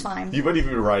the pig is fine. You might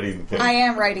even be riding the pig. I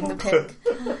am riding the pig.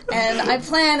 And I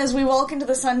plan as we walk into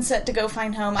the sunset to go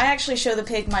find home. I actually show the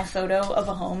pig my photo of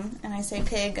a home, and I say,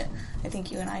 Pig, I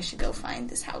think you and I should go find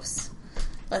this house.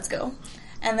 Let's go.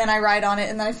 And then I ride on it,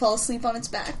 and then I fall asleep on its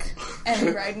back. And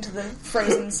we ride into the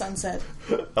frozen sunset.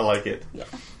 I like it. Yeah.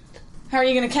 How are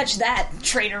you going to catch that,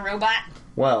 traitor robot?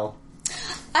 Well,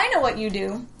 I know what you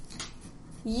do.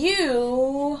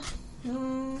 You...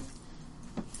 no.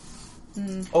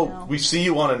 We see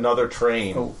you on another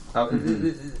train. I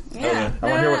Yeah. want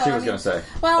to hear what she was going to say.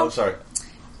 Well, Oh, sorry.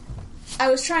 I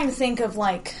was trying to think of,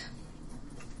 like...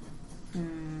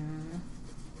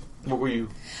 What were you?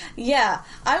 Yeah,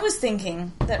 I was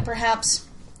thinking that perhaps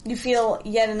you feel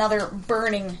yet another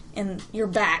burning in your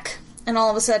back, and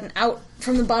all of a sudden, out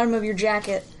from the bottom of your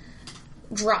jacket,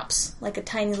 drops like a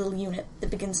tiny little unit that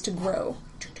begins to grow.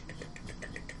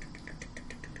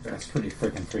 That's pretty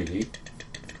freaking freaky.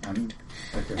 And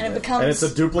it becomes... And it's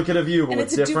a duplicate of you, but and with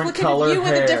it's a different duplicate of colored you with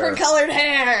hair. a different colored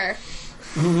hair.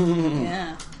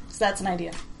 Yeah, so that's an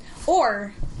idea.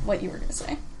 Or what you were going to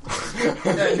say.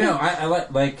 No, I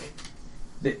like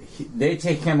they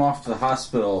take him off to the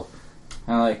hospital.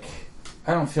 And I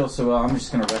don't feel so well. I'm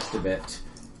just gonna rest a bit.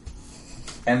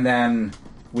 And then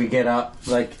we get up.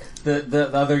 Like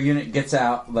the other unit gets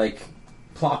out. Like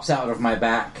plops out of my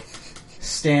back,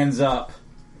 stands up,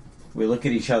 we look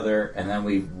at each other, and then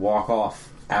we walk off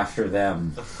after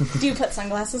them. Do you put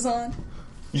sunglasses on?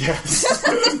 Yes.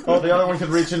 Oh, the other one could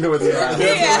reach into its ass.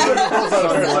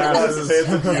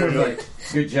 Like,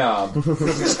 good job.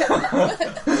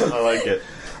 I like it.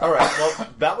 All right. Well,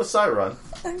 that was PsiRun.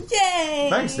 Yay!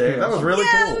 Thanks, Dave. That was really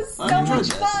Yeah, cool. it was so much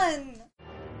fun.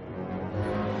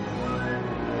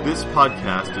 This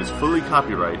podcast is fully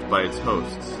copyright by its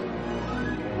hosts.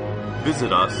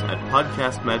 Visit us at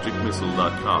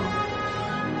podcastmagicmissile.com.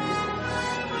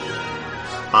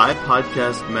 I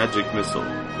Podcast Magic Missile,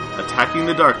 attacking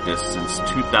the darkness since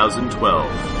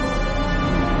 2012.